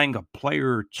 They'll bring a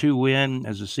player or 2 in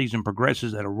as the season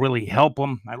progresses that'll really help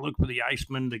them. I look for the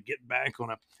Icemen to get back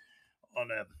on a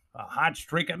hot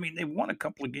streak. I mean, they've won a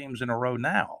couple of games in a row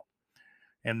now,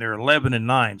 and they're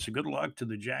 11-9. So good luck to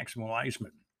the Jacksonville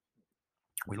Icemen.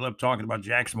 We love talking about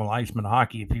Jacksonville Iceman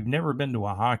hockey. If you've never been to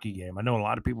a hockey game, I know a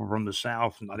lot of people from the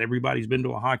South. Not everybody's been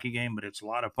to a hockey game, but it's a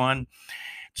lot of fun.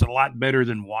 It's a lot better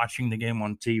than watching the game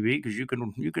on TV because you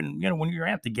can, when you're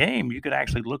at the game, you could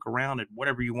actually look around at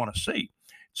whatever you want to see.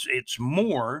 It's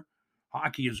more,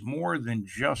 hockey is more than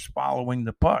just following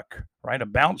the puck, right? A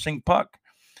bouncing puck,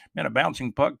 man, a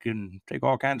bouncing puck can take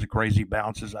all kinds of crazy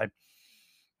bounces. I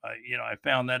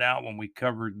found that out when we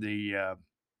covered the,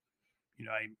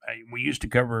 we used to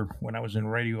cover, when I was in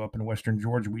radio up in Western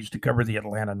Georgia, we used to cover the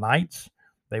Atlanta Knights.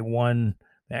 They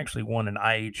actually won an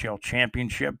IHL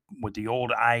championship with the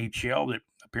old IHL that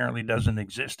apparently doesn't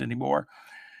exist anymore.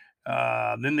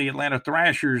 Then the Atlanta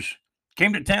Thrashers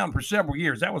came to town for several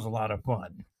years. That was a lot of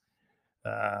fun.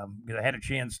 I had a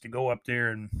chance to go up there,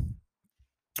 and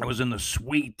I was in the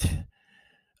suite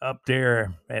up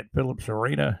there at Phillips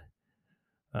Arena,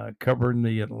 covering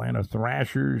the Atlanta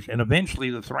Thrashers. And eventually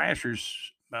the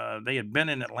Thrashers, they had been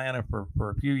in Atlanta for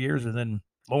a few years, and then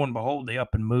lo and behold, they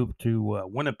up and moved to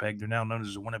Winnipeg. They're now known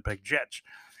as the Winnipeg Jets.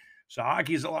 So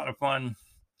hockey is a lot of fun.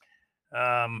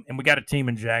 And we got a team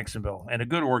in Jacksonville and a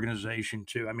good organization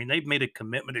too. I mean, they've made a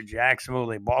commitment to Jacksonville.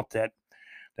 They bought that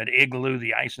Igloo,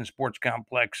 the Ice and Sports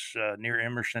Complex near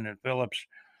Emerson and Phillips.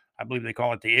 I believe they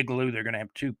call it the Igloo. They're going to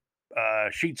have 2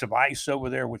 sheets of ice over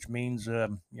there, which means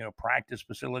practice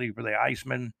facility for the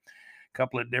Icemen. A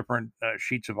couple of different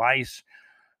sheets of ice.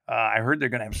 I heard they're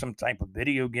going to have some type of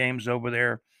video games over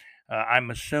there. I'm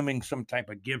assuming some type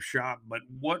of gift shop. But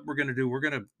what we're going to do, we're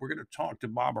going to talk to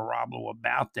Bob Arablo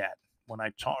about that when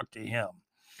I talk to him.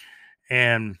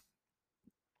 And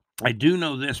I do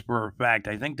know this for a fact.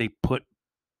 I think they put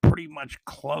pretty much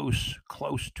close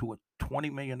to a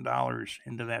 $20 million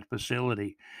into that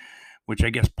facility, which I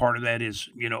guess part of that is,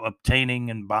 obtaining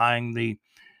and buying the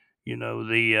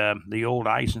old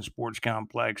Ice and Sports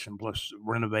Complex, and plus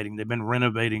renovating. They've been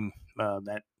renovating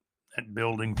that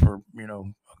building for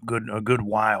a good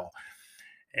while,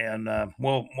 and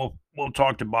we'll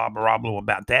talk to Bob Arablo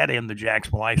about that and the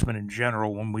Jacksonville Icemen in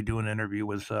general when we do an interview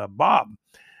with Bob.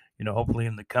 Hopefully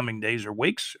in the coming days or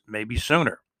weeks, maybe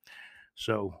sooner.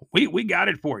 So we got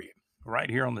it for you right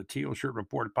here on the Teal Shirt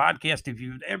Report podcast. If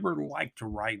you'd ever like to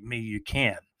write me, you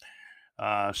can.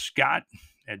 Scott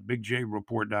at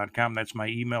bigjreport.com. That's my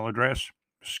email address,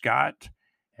 Scott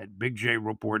at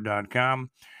bigjreport.com.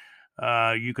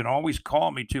 You can always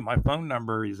call me too. My phone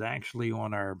number is actually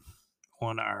on our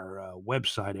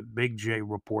website at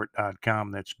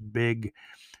bigjreport.com. That's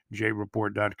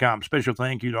bigjreport.com. Special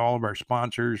thank you to all of our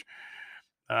sponsors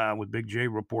with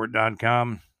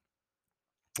bigjreport.com.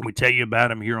 We tell you about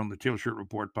them here on the Teal Shirt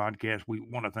Report podcast. We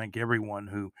want to thank everyone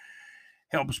who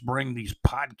helps bring these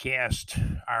podcasts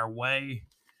our way.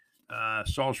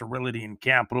 Salsa Realty and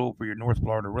Capital for your North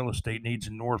Florida real estate needs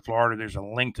in North Florida. There's a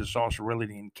link to Salsa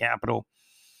Realty and Capital,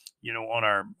 on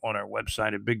our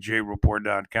website at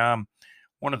bigjreport.com.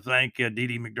 Want to thank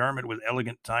Dee McDermott with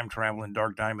Elegant Time Travel and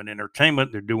Dark Diamond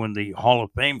Entertainment. They're doing the Hall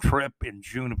of Fame trip in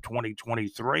June of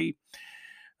 2023.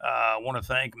 Want to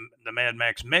thank the Mad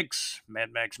Max Mix,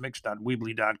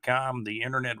 madmaxmix.weebly.com, the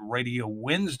Internet Radio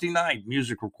Wednesday night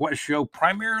music request show,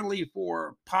 primarily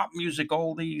for pop music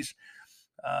oldies,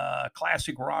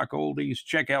 classic rock oldies.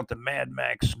 Check out the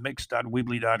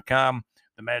madmaxmix.weebly.com.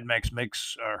 The Mad Max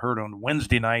Mix heard on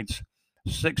Wednesday nights,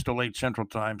 6 to 8 Central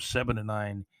Time, 7 to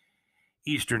 9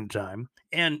 Eastern Time.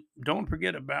 And don't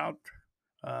forget about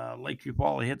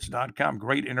LakeEufaulahits.com.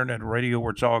 Great internet radio where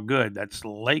it's all good. That's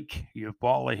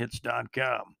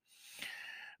LakeEufaulahits.com.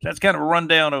 That's kind of a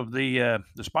rundown of the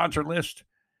sponsor list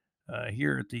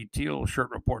here at the Teal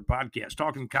Shirt Report podcast.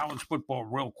 Talking college football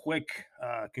real quick.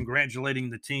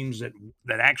 Congratulating the teams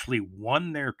that actually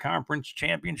won their conference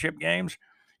championship games.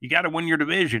 You got to win your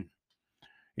division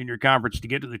in your conference to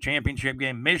get to the championship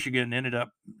game. Michigan ended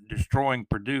up destroying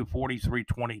Purdue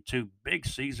 43-22. Big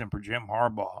season for Jim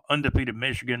Harbaugh. Undefeated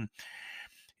Michigan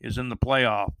is in the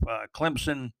playoff.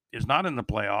 Clemson is not in the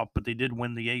playoff, but they did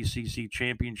win the ACC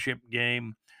championship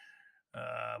game.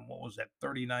 What was that?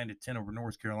 39-10 over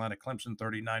North Carolina. Clemson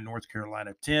 39, North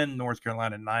Carolina 10. North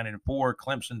Carolina 9-4.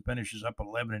 Clemson finishes up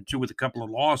 11-2 with a couple of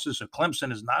losses. So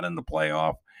Clemson is not in the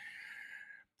playoff.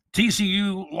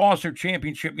 TCU lost their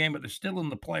championship game, but they're still in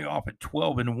the playoff at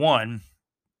 12-1.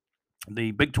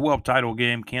 The Big 12 title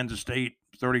game, Kansas State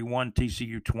 31,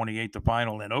 TCU 28, the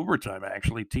final in overtime,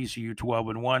 actually. TCU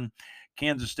 12-1.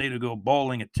 Kansas State will go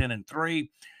bowling at 10-3.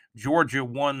 Georgia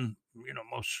won,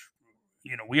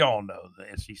 we all know the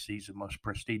SEC is the most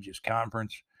prestigious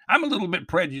conference. I'm a little bit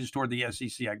prejudiced toward the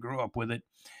SEC. I grew up with it.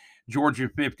 Georgia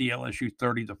 50, LSU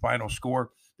 30, the final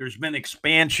score. There's been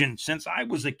expansion since I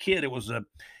was a kid. It was a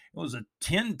It was a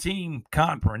 10-team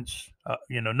conference,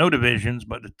 no divisions,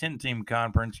 but a 10-team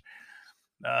conference.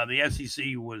 The SEC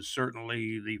was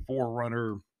certainly the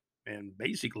forerunner and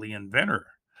basically inventor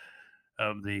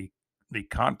of the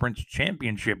conference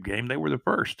championship game. They were the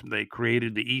first. They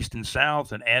created the East and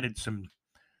South and added some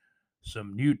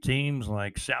new teams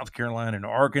like South Carolina and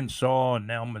Arkansas, and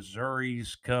now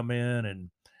Missouri's come in, and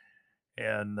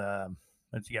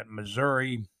you got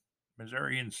Missouri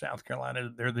and South Carolina.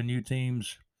 They're the new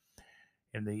teams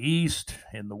in the East.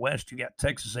 In the West, you got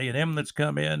Texas A&M that's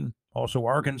come in, also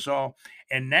Arkansas,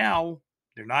 and now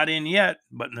they're not in yet,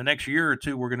 but in the next year or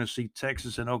two, we're going to see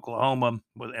Texas and Oklahoma,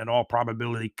 in all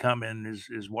probability, come in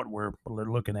is what we're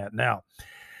looking at now.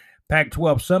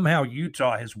 Pac-12, somehow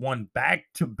Utah has won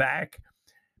back-to-back.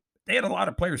 They had a lot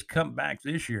of players come back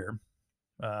this year.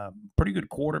 Pretty good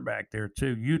quarterback there,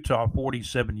 too. Utah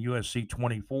 47, USC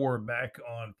 24 back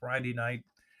on Friday night,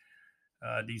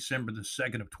 December the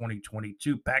 2nd of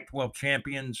 2022. Pac-12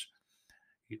 champions.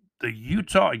 The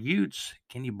Utah Utes,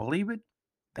 can you believe it?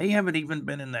 They haven't even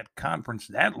been in that conference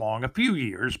that long, a few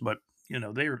years, but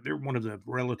they're one of the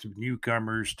relative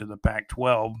newcomers to the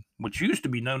Pac-12, which used to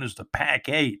be known as the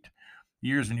Pac-8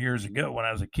 years and years ago when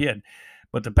I was a kid.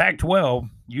 But the Pac-12,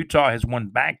 Utah has won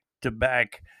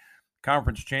back-to-back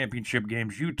conference championship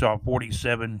games. Utah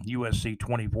 47, USC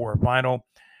 24 final.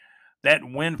 That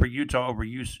win for Utah over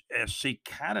USC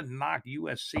kind of knocked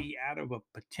USC out of a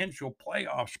potential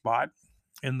playoff spot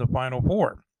in the Final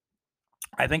Four.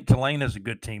 I think Tulane is a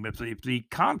good team. If the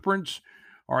conference,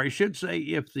 or I should say,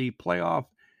 if the playoff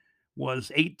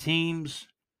was 8 teams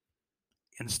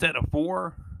instead of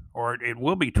 4, or it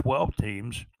will be 12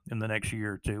 teams in the next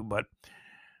year or two, but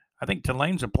I think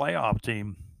Tulane's a playoff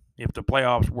team if the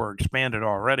playoffs were expanded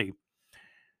already.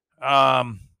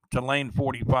 Tulane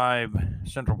 45,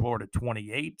 Central Florida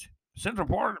 28. Central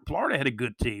Florida had a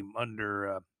good team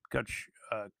under Coach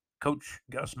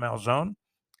Gus Malzahn.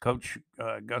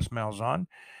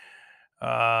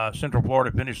 Central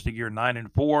Florida finished the year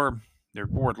 9-4. Their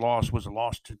fourth loss was a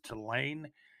loss to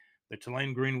Tulane. The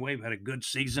Tulane Green Wave had a good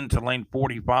season. Tulane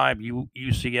 45,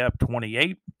 UCF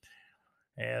 28.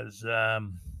 As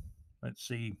let's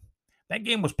see, that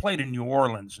game was played in New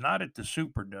Orleans, not at the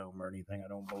Superdome or anything, I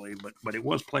don't believe, but it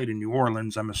was played in New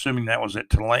Orleans. I'm assuming that was at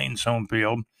Tulane's home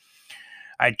field.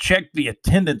 I checked the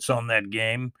attendance on that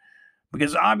game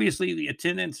because obviously the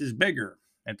attendance is bigger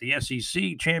at the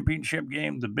SEC championship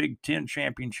game, the Big Ten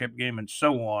championship game, and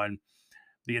so on.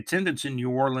 The attendance in New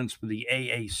Orleans for the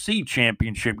AAC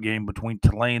championship game between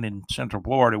Tulane and Central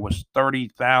Florida was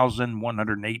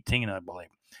 30,118, I believe.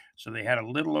 So they had a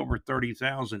little over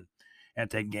 30,000 at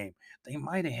that game. They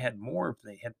might have had more if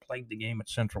they had played the game at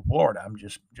Central Florida. I'm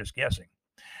just guessing.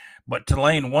 But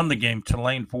Tulane won the game.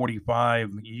 Tulane 45,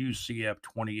 UCF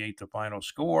 28, the final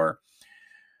score.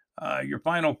 Your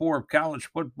Final Four of college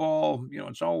football,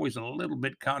 it's always a little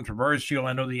bit controversial.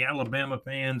 I know the Alabama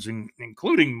fans,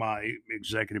 including my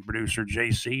executive producer,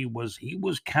 JC,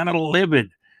 was kind of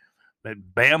livid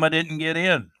that Bama didn't get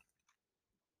in.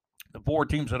 The 4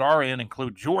 teams that are in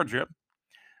include Georgia.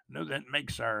 I know that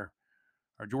makes our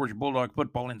Georgia Bulldog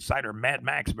football insider, Mad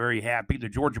Max, very happy. The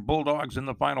Georgia Bulldogs in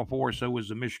the Final Four, so is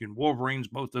the Michigan Wolverines.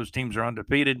 Both those teams are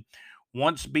undefeated.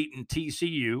 Once beaten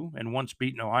TCU and once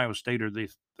beaten Ohio State are the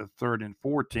 3rd and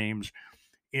 4th teams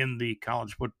in the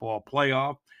college football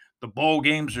playoff. The bowl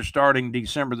games are starting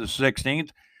December the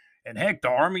 16th. And heck, the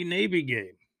Army-Navy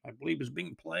game, I believe, is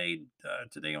being played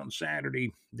today on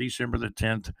Saturday, December the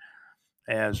 10th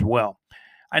as well.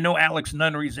 I know Alex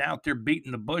Nunnery's out there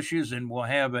beating the bushes, and we'll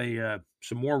have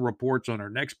some more reports on our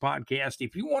next podcast.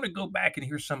 If you want to go back and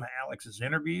hear some of Alex's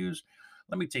interviews,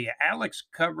 let me tell you, Alex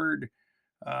covered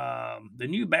the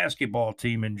new basketball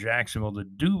team in Jacksonville, the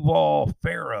Duval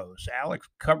Pharaohs. Alex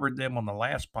covered them on the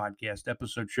last podcast,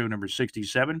 episode show number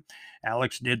 67.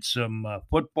 Alex did some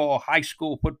high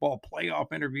school football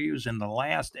playoff interviews in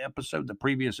the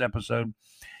previous episode,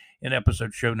 in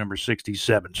episode show number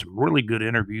 67. Some really good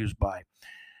interviews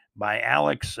by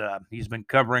Alex. He's been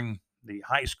covering the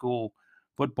high school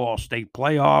football state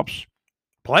playoffs.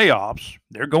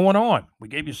 They're going on. We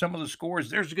gave you some of the scores.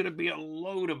 There's going to be a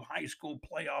load of high school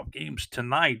playoff games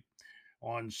tonight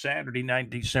on Saturday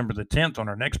night, December the 10th. On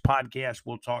our next podcast,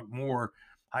 we'll talk more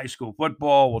high school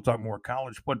football. We'll talk more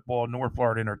college football, North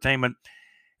Florida entertainment.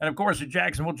 And, of course, the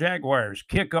Jacksonville Jaguars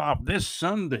kick off this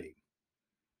Sunday,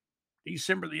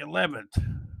 December the 11th.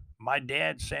 My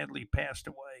dad sadly passed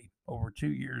away over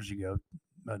 2 years ago.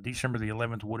 December the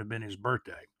 11th would have been his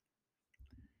birthday.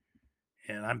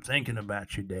 And I'm thinking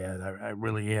about you, Dad. I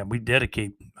really am.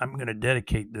 I'm going to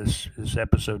dedicate this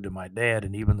episode to my dad,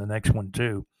 and even the next one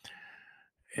too.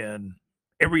 And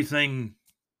everything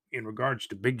in regards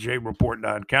to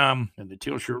BigJReport.com and the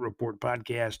Teal Shirt Report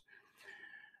podcast,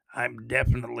 I'm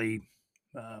definitely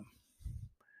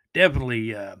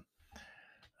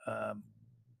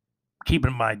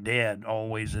keeping my dad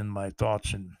always in my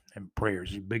thoughts and prayers.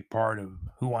 He's a big part of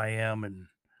who I am and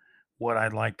what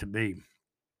I'd like to be.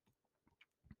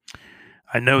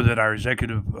 I know that our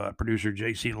executive producer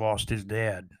JC lost his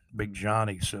dad, Big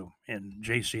Johnny. So, and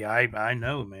JC, I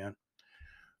know, man.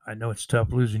 I know it's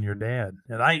tough losing your dad.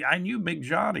 And I knew Big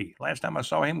Johnny. Last time I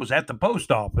saw him was at the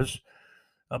post office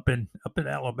up in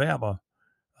Alabama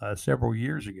several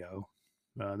years ago.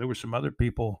 There were some other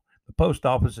people. The post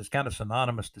office is kind of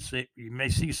synonymous to see. You may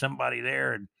see somebody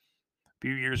there, and a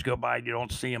few years go by, you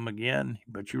don't see them again.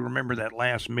 But you remember that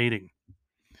last meeting.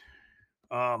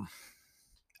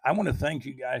 I want to thank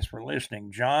you guys for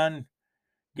listening. John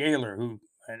Gaylor, who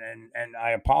and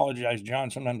I apologize, John.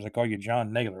 Sometimes I call you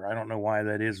John Naylor. I don't know why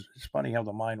that is. It's funny how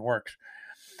the mind works.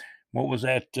 What was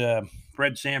that?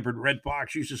 Fred Sanford, Red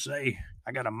Fox used to say,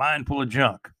 "I got a mind full of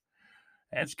junk."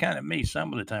 That's kind of me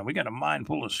some of the time. We got a mind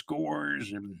full of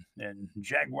scores and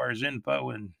Jaguars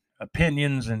info and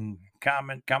opinions and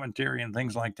commentary and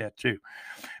things like that too.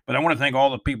 But I want to thank all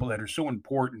the people that are so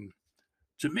important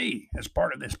to me as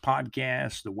part of this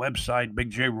podcast, the website,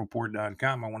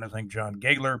 bigjreport.com. I want to thank John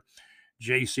Gaylor,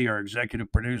 JC, our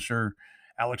executive producer,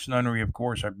 Alex Nunnery, of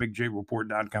course, our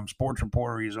bigjreport.com sports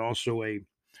reporter. He's also a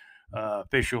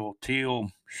official Teal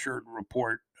Shirt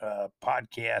Report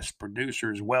podcast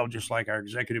producer as well, just like our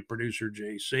executive producer,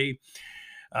 JC.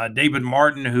 David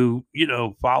Martin, who,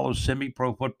 follows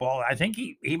semi-pro football. I think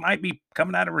he might be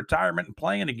coming out of retirement and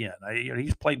playing again.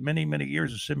 He's played many, many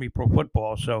years of semi-pro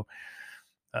football. So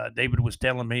David was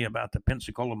telling me about the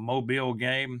Pensacola Mobile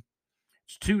game.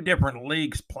 It's two different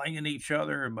leagues playing each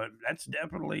other, but that's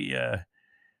definitely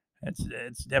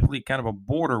it's definitely kind of a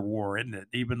border war, isn't it?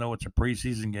 Even though it's a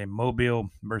preseason game, Mobile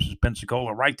versus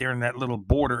Pensacola, right there in that little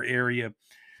border area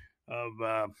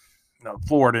of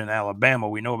Florida and Alabama.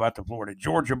 We know about the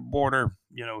Florida-Georgia border,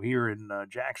 here in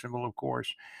Jacksonville, of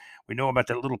course. We know about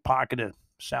that little pocket of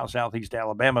southeast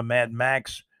Alabama. Mad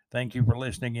Max, thank you for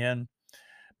listening in.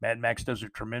 Mad Max does a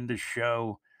tremendous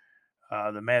show.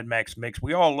 The Mad Max Mix.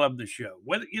 We all love the show.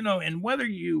 Whether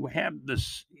you have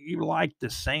this, you like the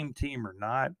same team or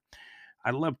not. I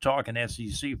love talking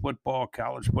SEC football,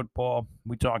 college football.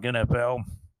 We talk NFL,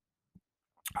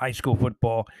 high school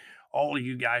football. All of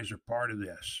you guys are part of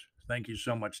this. Thank you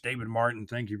so much, David Martin.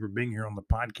 Thank you for being here on the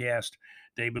podcast.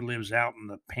 David lives out in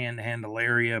the Panhandle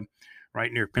area,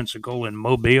 right near Pensacola and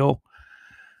Mobile,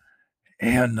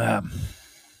 and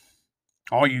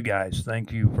all you guys,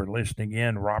 thank you for listening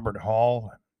in. Robert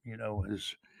Hall,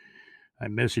 as I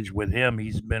messaged with him,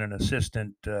 he's been an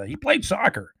assistant. He played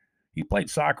soccer. He played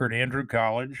soccer at Andrew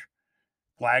College,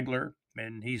 Flagler,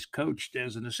 and he's coached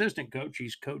as an assistant coach.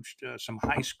 He's coached some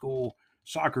high school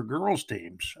soccer girls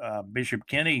teams. Bishop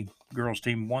Kenny girls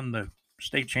team won the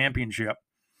state championship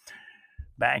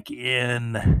back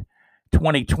in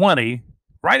 2020.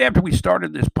 Right after we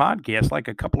started this podcast, like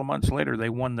a couple of months later, they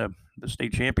won the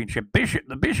state championship.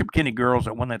 The Bishop Kenny girls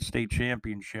that won that state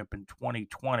championship in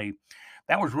 2020,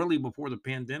 that was really before the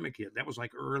pandemic hit. That was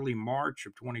like early March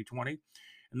of 2020.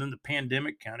 And then the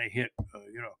pandemic kind of hit,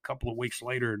 a couple of weeks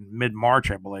later in mid-March,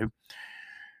 I believe.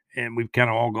 And we've kind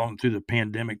of all gone through the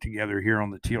pandemic together here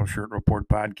on the Teal Shirt Report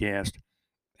podcast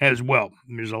as well.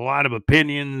 There's a lot of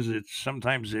opinions.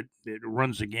 Sometimes it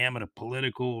runs the gamut of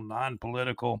political,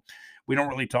 non-political. We don't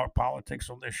really talk politics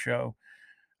on this show.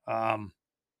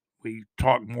 We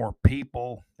talk more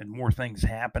people and more things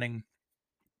happening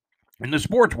in the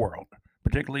sports world,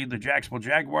 particularly the Jacksonville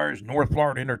Jaguars, North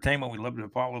Florida entertainment. We love to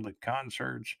follow the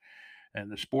concerts and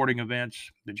the sporting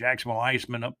events. The Jacksonville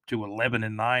Icemen up to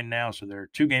 11-9 now, so they're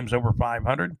 2 games over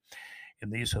 500 in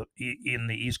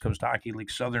the East Coast Hockey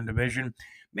League Southern Division.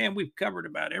 Man, we've covered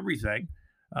about everything.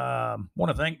 Want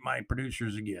to thank my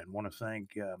producers again. Want to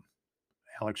thank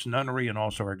Alex Nunnery and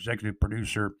also our executive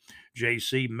producer,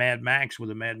 JC. Mad Max with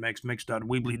the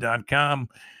madmaxmix.weebly.com.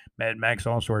 Mad Max,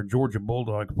 also our Georgia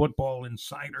Bulldog football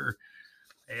insider.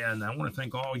 And I want to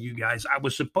thank all you guys. I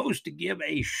was supposed to give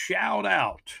a shout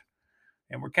out,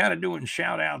 and we're kind of doing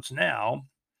shout outs now.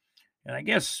 And I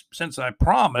guess since I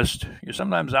promised,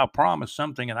 sometimes I'll promise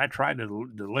something and I try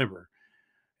to deliver.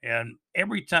 And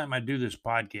every time I do this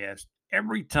podcast,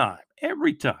 every time,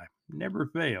 never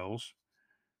fails.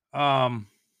 I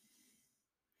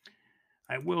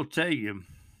will tell you,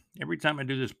 every time I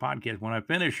do this podcast, when I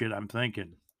finish it, I'm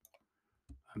thinking,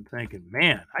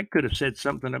 man, I could have said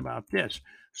something about this.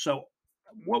 So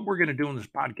what we're going to do in this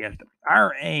podcast,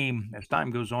 our aim as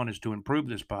time goes on is to improve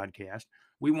this podcast.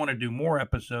 We want to do more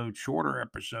episodes, shorter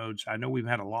episodes. I know we've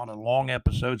had a lot of long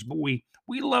episodes, but we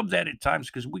love that at times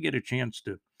because we get a chance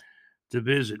to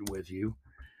visit with you.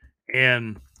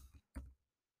 And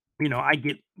I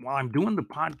get, while I'm doing the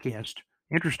podcast,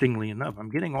 interestingly enough, I'm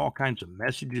getting all kinds of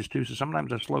messages too. So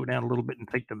sometimes I slow down a little bit and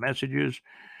take the messages.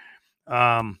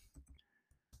 Um,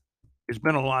 there's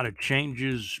been a lot of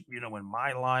changes, in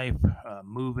my life,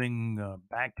 moving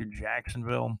back to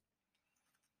Jacksonville,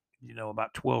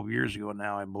 about 12 years ago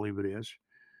now, I believe it is.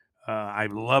 I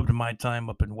loved my time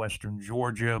up in Western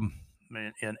Georgia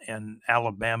and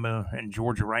Alabama and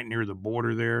Georgia, right near the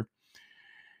border there.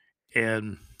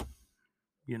 And,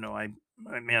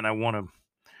 I want to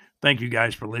thank you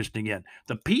guys for listening in.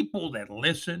 The people that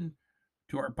listen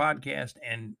to our podcast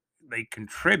and they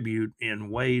contribute in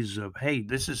ways of, hey,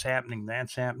 this is happening,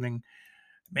 that's happening.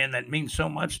 Man, that means so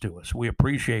much to us. We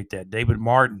appreciate that. David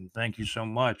Martin, thank you so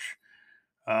much.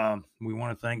 We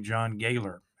want to thank John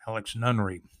Gaylor, Alex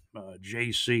Nunnery,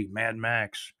 JC, Mad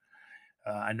Max.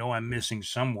 I know I'm missing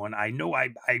someone. I know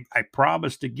I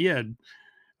promised again.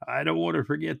 I don't want to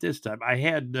forget this time. I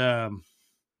had,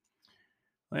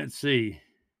 let's see.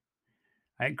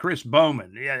 I had Chris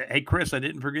Bowman. Yeah. Hey, Chris, I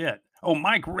didn't forget. Oh,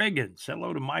 Mike Riggins.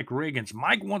 Hello to Mike Riggins.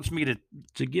 Mike wants me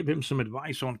to give him some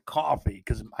advice on coffee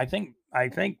because I think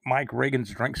Mike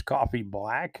Riggins drinks coffee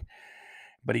black,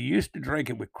 but he used to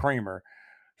drink it with creamer.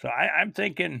 So I'm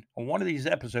thinking on one of these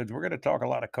episodes we're going to talk a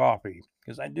lot of coffee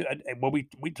because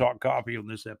we talked coffee on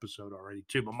this episode already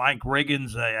too. But Mike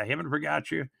Riggins, I haven't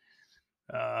forgot you.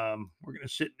 We're going to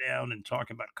sit down and talk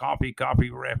about coffee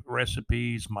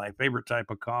recipes, my favorite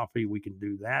type of coffee. We can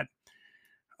do that.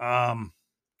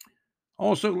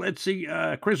 Also, let's see,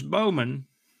 Chris Bowman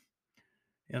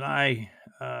and I,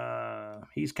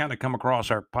 he's kind of come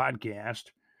across our podcast.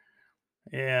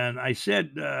 And I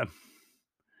said,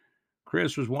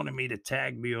 Chris was wanting me to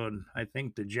tag me on, I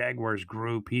think, the Jaguars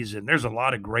group he's in. There's a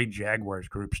lot of great Jaguars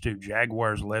groups too.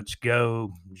 Jaguars Let's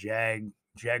Go,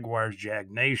 Jaguars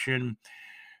Jag Nation.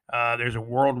 There's a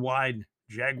worldwide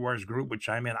Jaguars group, which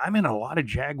I'm in. I'm in a lot of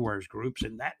Jaguars groups,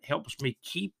 and that helps me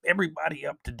keep everybody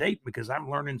up to date because I'm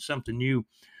learning something new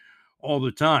all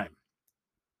the time.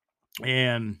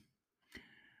 And,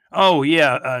 oh,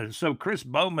 yeah. So Chris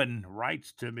Bowman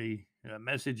writes to me,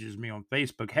 messages me on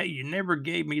Facebook, hey, you never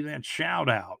gave me that shout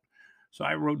out. So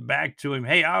I wrote back to him,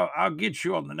 hey, I'll get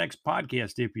you on the next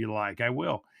podcast if you like. I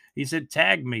will. He said,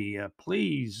 tag me,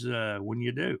 please, when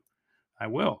you do. I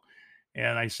will.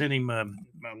 And I sent him a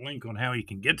link on how he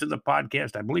can get to the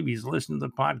podcast. I believe he's listened to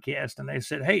the podcast. And they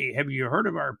said, hey, have you heard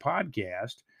of our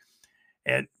podcast?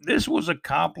 And this was a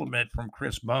compliment from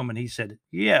Chris Bowman. He said,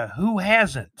 yeah, who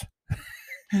hasn't?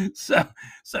 so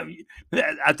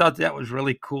I thought that was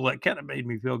really cool. It kind of made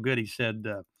me feel good. He said,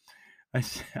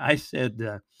 I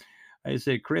said,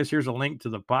 Chris, here's a link to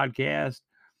the podcast.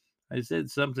 I said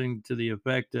something to the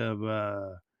effect of,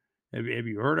 have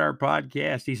you heard our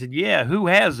podcast? He said, yeah, who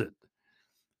hasn't?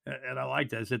 And I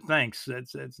liked that. I said, thanks.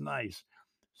 That's nice.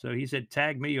 So he said,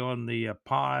 tag me on the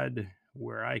pod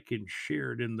where I can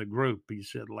share it in the group. He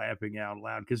said, laughing out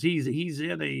loud, because he's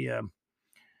in a,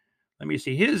 let me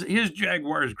see, his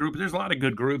Jaguars group. There's a lot of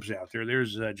good groups out there.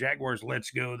 There's Jaguars Let's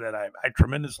Go that I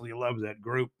tremendously love that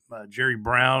group. Jerry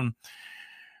Brown,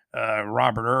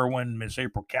 Robert Irwin, Miss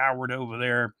April Coward over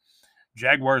there.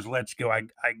 Jaguars Let's Go. I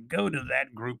go to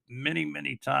that group many,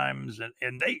 many times,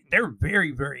 and they're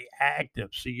very, very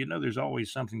active. So, there's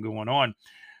always something going on.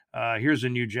 Here's a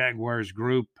new Jaguars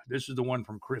group. This is the one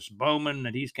from Chris Bowman,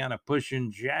 and he's kind of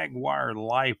pushing Jaguar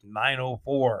Life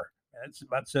 904. That's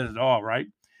about says it all, right?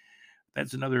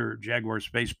 That's another Jaguars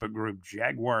Facebook group,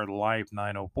 Jaguar Life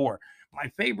 904. My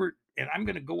favorite, and I'm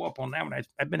going to go up on that one.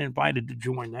 I've been invited to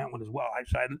join that one as well.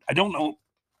 I don't know.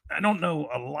 I don't know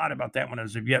a lot about that one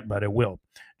as of yet, but I will.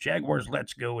 Jaguars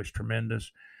Let's Go is tremendous.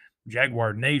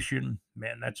 Jaguar Nation,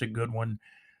 man, that's a good one.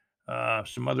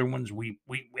 Some other ones we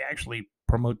actually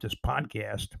promote this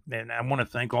podcast, and I want to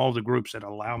thank all the groups that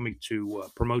allow me to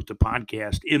promote the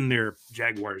podcast in their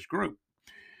Jaguars group.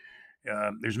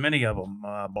 There's many of them,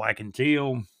 Black and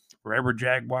Teal, Forever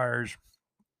Jaguars,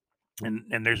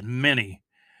 and there's many.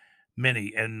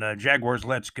 And Jaguars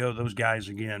Let's Go, those guys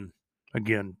again,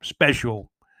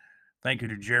 special. Thank you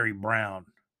to Jerry Brown.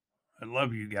 I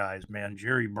love you guys, man.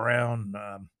 Jerry Brown,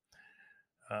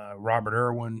 Robert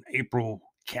Irwin, April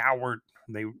Coward.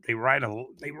 They write a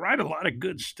lot of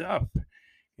good stuff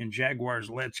in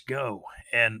Jaguars Let's Go,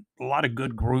 and a lot of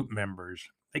good group members.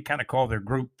 They kind of call their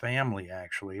group family,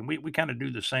 actually. And we kind of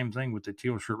do the same thing with the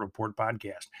Teal Shirt Report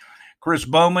podcast. Chris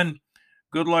Bowman,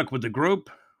 good luck with the group.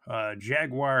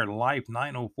 Jaguar Life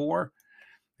 904.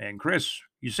 And Chris,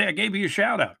 you say I gave you a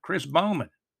shout out, Chris Bowman.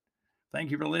 Thank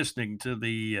you for listening to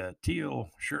the Teal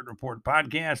Shirt Report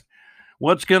podcast.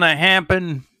 What's going to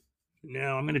happen?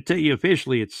 Now, I'm going to tell you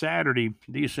officially it's Saturday,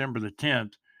 December the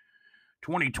 10th,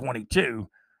 2022.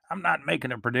 I'm not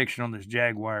making a prediction on this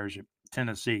Jaguars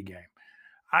Tennessee game.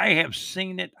 I have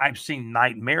seen it. I've seen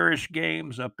nightmarish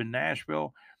games up in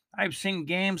Nashville. I've seen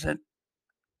games that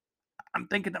I'm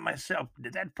thinking to myself,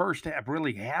 did that first half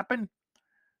really happen?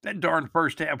 That darn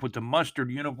first half with the mustard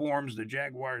uniforms the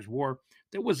Jaguars wore.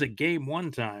 There was a game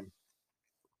one time.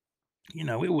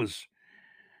 It was,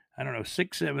 I don't know,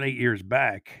 6, 7, 8 years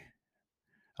back.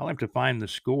 I'll have to find the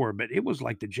score, but it was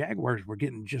like the Jaguars were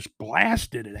getting just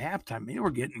blasted at halftime. They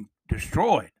were getting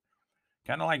destroyed.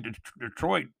 Kind of like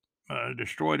Detroit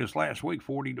destroyed us last week,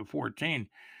 40-14.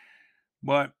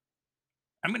 But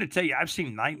I'm going to tell you, I've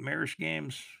seen nightmarish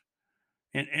games.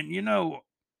 And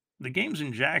the games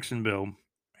in Jacksonville,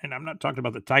 and I'm not talking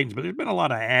about the Titans, but there's been a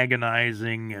lot of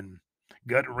agonizing and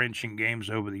gut-wrenching games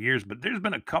over the years. But there's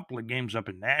been a couple of games up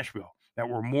in Nashville that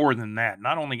were more than that.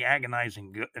 Not only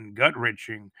agonizing and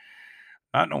gut-wrenching,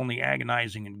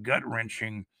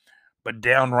 but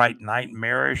downright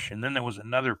nightmarish. And then there was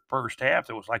another first half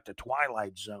that was like the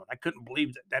Twilight Zone. I couldn't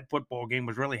believe that football game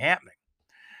was really happening.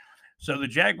 So the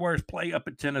Jaguars play up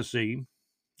at Tennessee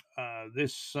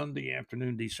this Sunday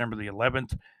afternoon, December the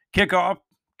 11th.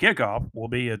 Kickoff will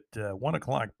be at 1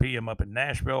 o'clock p.m. up in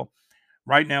Nashville.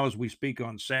 Right now, as we speak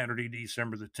on Saturday,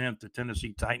 December the 10th, the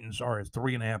Tennessee Titans are a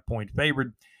 3.5-point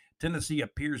favorite. Tennessee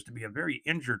appears to be a very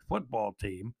injured football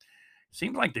team.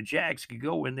 Seems like the Jags could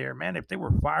go in there, man. If they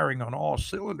were firing on all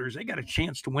cylinders, they got a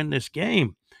chance to win this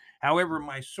game. However,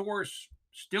 my source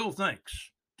still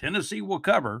thinks Tennessee will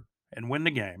cover and win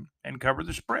the game and cover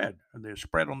the spread. The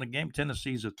spread on the game,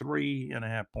 Tennessee's a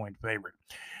 3.5-point favorite.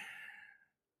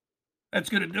 That's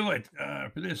going to do it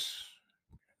for this.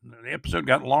 The episode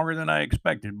got longer than I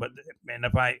expected, but man,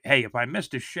 if I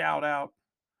missed a shout out,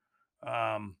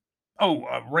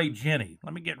 Ray Jenny.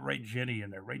 Let me get Ray Jenny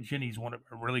in there. Ray Jenny's one of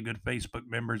our really good Facebook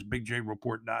members,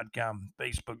 BigJReport.com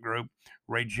Facebook group.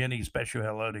 Ray Jenny, special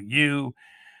hello to you.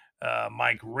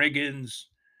 Mike Riggins.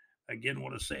 Again,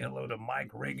 want to say hello to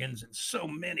Mike Riggins and so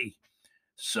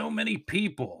many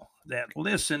people that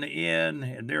listen in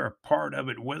and they're a part of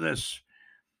it with us.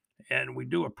 And we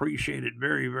do appreciate it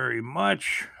very, very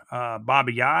much.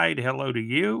 Bobby Ide, hello to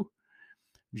you.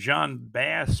 John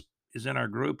Bass is in our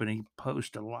group and he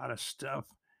posts a lot of stuff,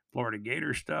 Florida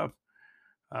Gator stuff.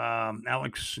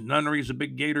 Alex Nunnery's a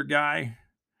big Gator guy.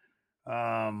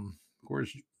 Of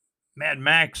course, Mad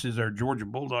Max is our Georgia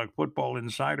Bulldog football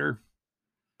insider.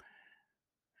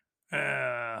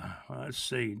 Let's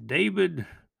see. David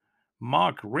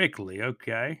Mock Rickley.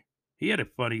 Okay. He had a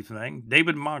funny thing.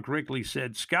 David Mock Rickley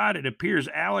said, Scott, it appears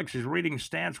Alex is reading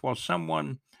stats while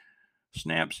someone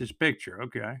snaps his picture.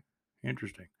 Okay.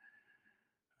 Interesting.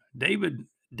 David,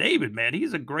 man,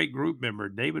 he's a great group member.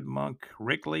 David Monk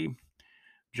Rickley.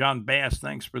 John Bass,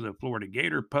 thanks for the Florida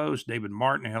Gator post. David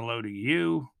Martin, hello to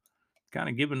you. Kind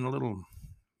of giving a little,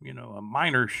 a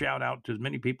minor shout out to as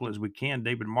many people as we can.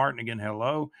 David Martin, again,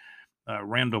 hello.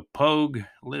 Randall Pogue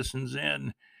listens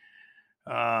in.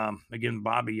 Again,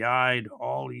 Bobby Ide,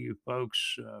 all of you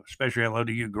folks, especially hello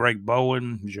to you, Greg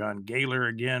Bowen, John Gaylor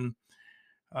again.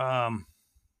 Man,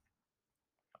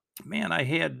 I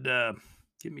had,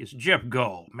 Jeff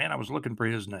Gull. Man, I was looking for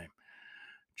his name.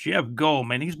 Jeff Gull,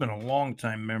 man, he's been a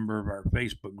longtime member of our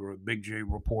Facebook group,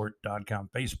 BigJReport.com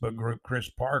Facebook group. Chris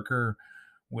Parker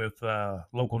with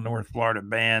local North Florida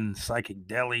band, Psychic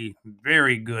Deli,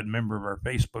 very good member of our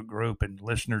Facebook group and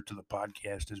listener to the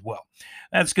podcast as well.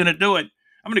 That's going to do it.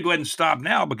 I'm going to go ahead and stop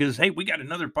now because, hey, we got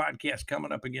another podcast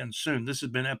coming up again soon. This has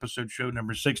been episode show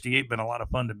number 68. Been a lot of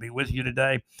fun to be with you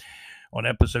today on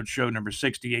episode show number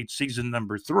 68, season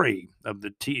number 3 of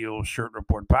the Teal Shirt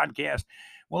Report podcast.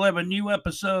 We'll have a new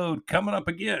episode coming up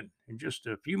again in just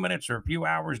a few minutes or a few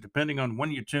hours, depending on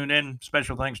when you tune in.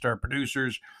 Special thanks to our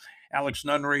producers, Alex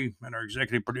Nunnery, and our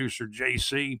executive producer,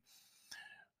 JC.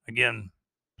 Again,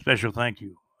 special thank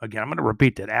you. Again, I'm going to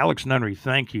repeat that. Alex Nunnery,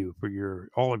 thank you for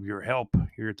all of your help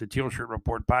here at the Teal Shirt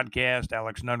Report podcast.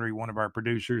 Alex Nunnery, one of our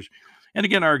producers. And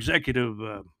again, our executive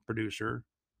producer,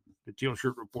 the Teal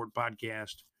Shirt Report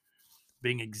podcast,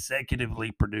 being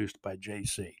executively produced by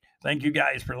JC. Thank you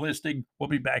guys for listening. We'll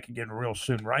be back again real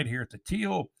soon right here at the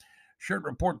Teal Shirt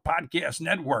Report Podcast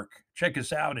Network. Check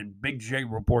us out at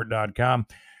bigjreport.com.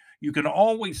 You can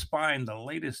always find the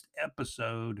latest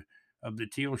episode of the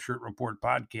Teal Shirt Report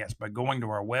podcast by going to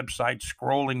our website,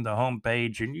 scrolling the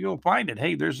homepage, and you'll find it.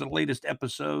 Hey, there's the latest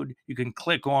episode. You can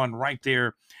click on right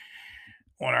there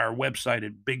on our website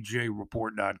at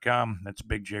bigjreport.com. That's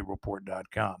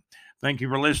bigjreport.com. Thank you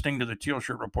for listening to the Teal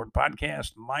Shirt Report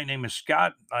podcast. My name is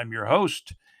Scott. I'm your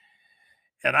host,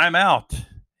 and I'm out.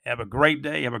 Have a great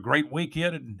day. Have a great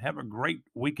weekend, and have a great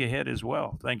week ahead as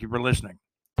well. Thank you for listening.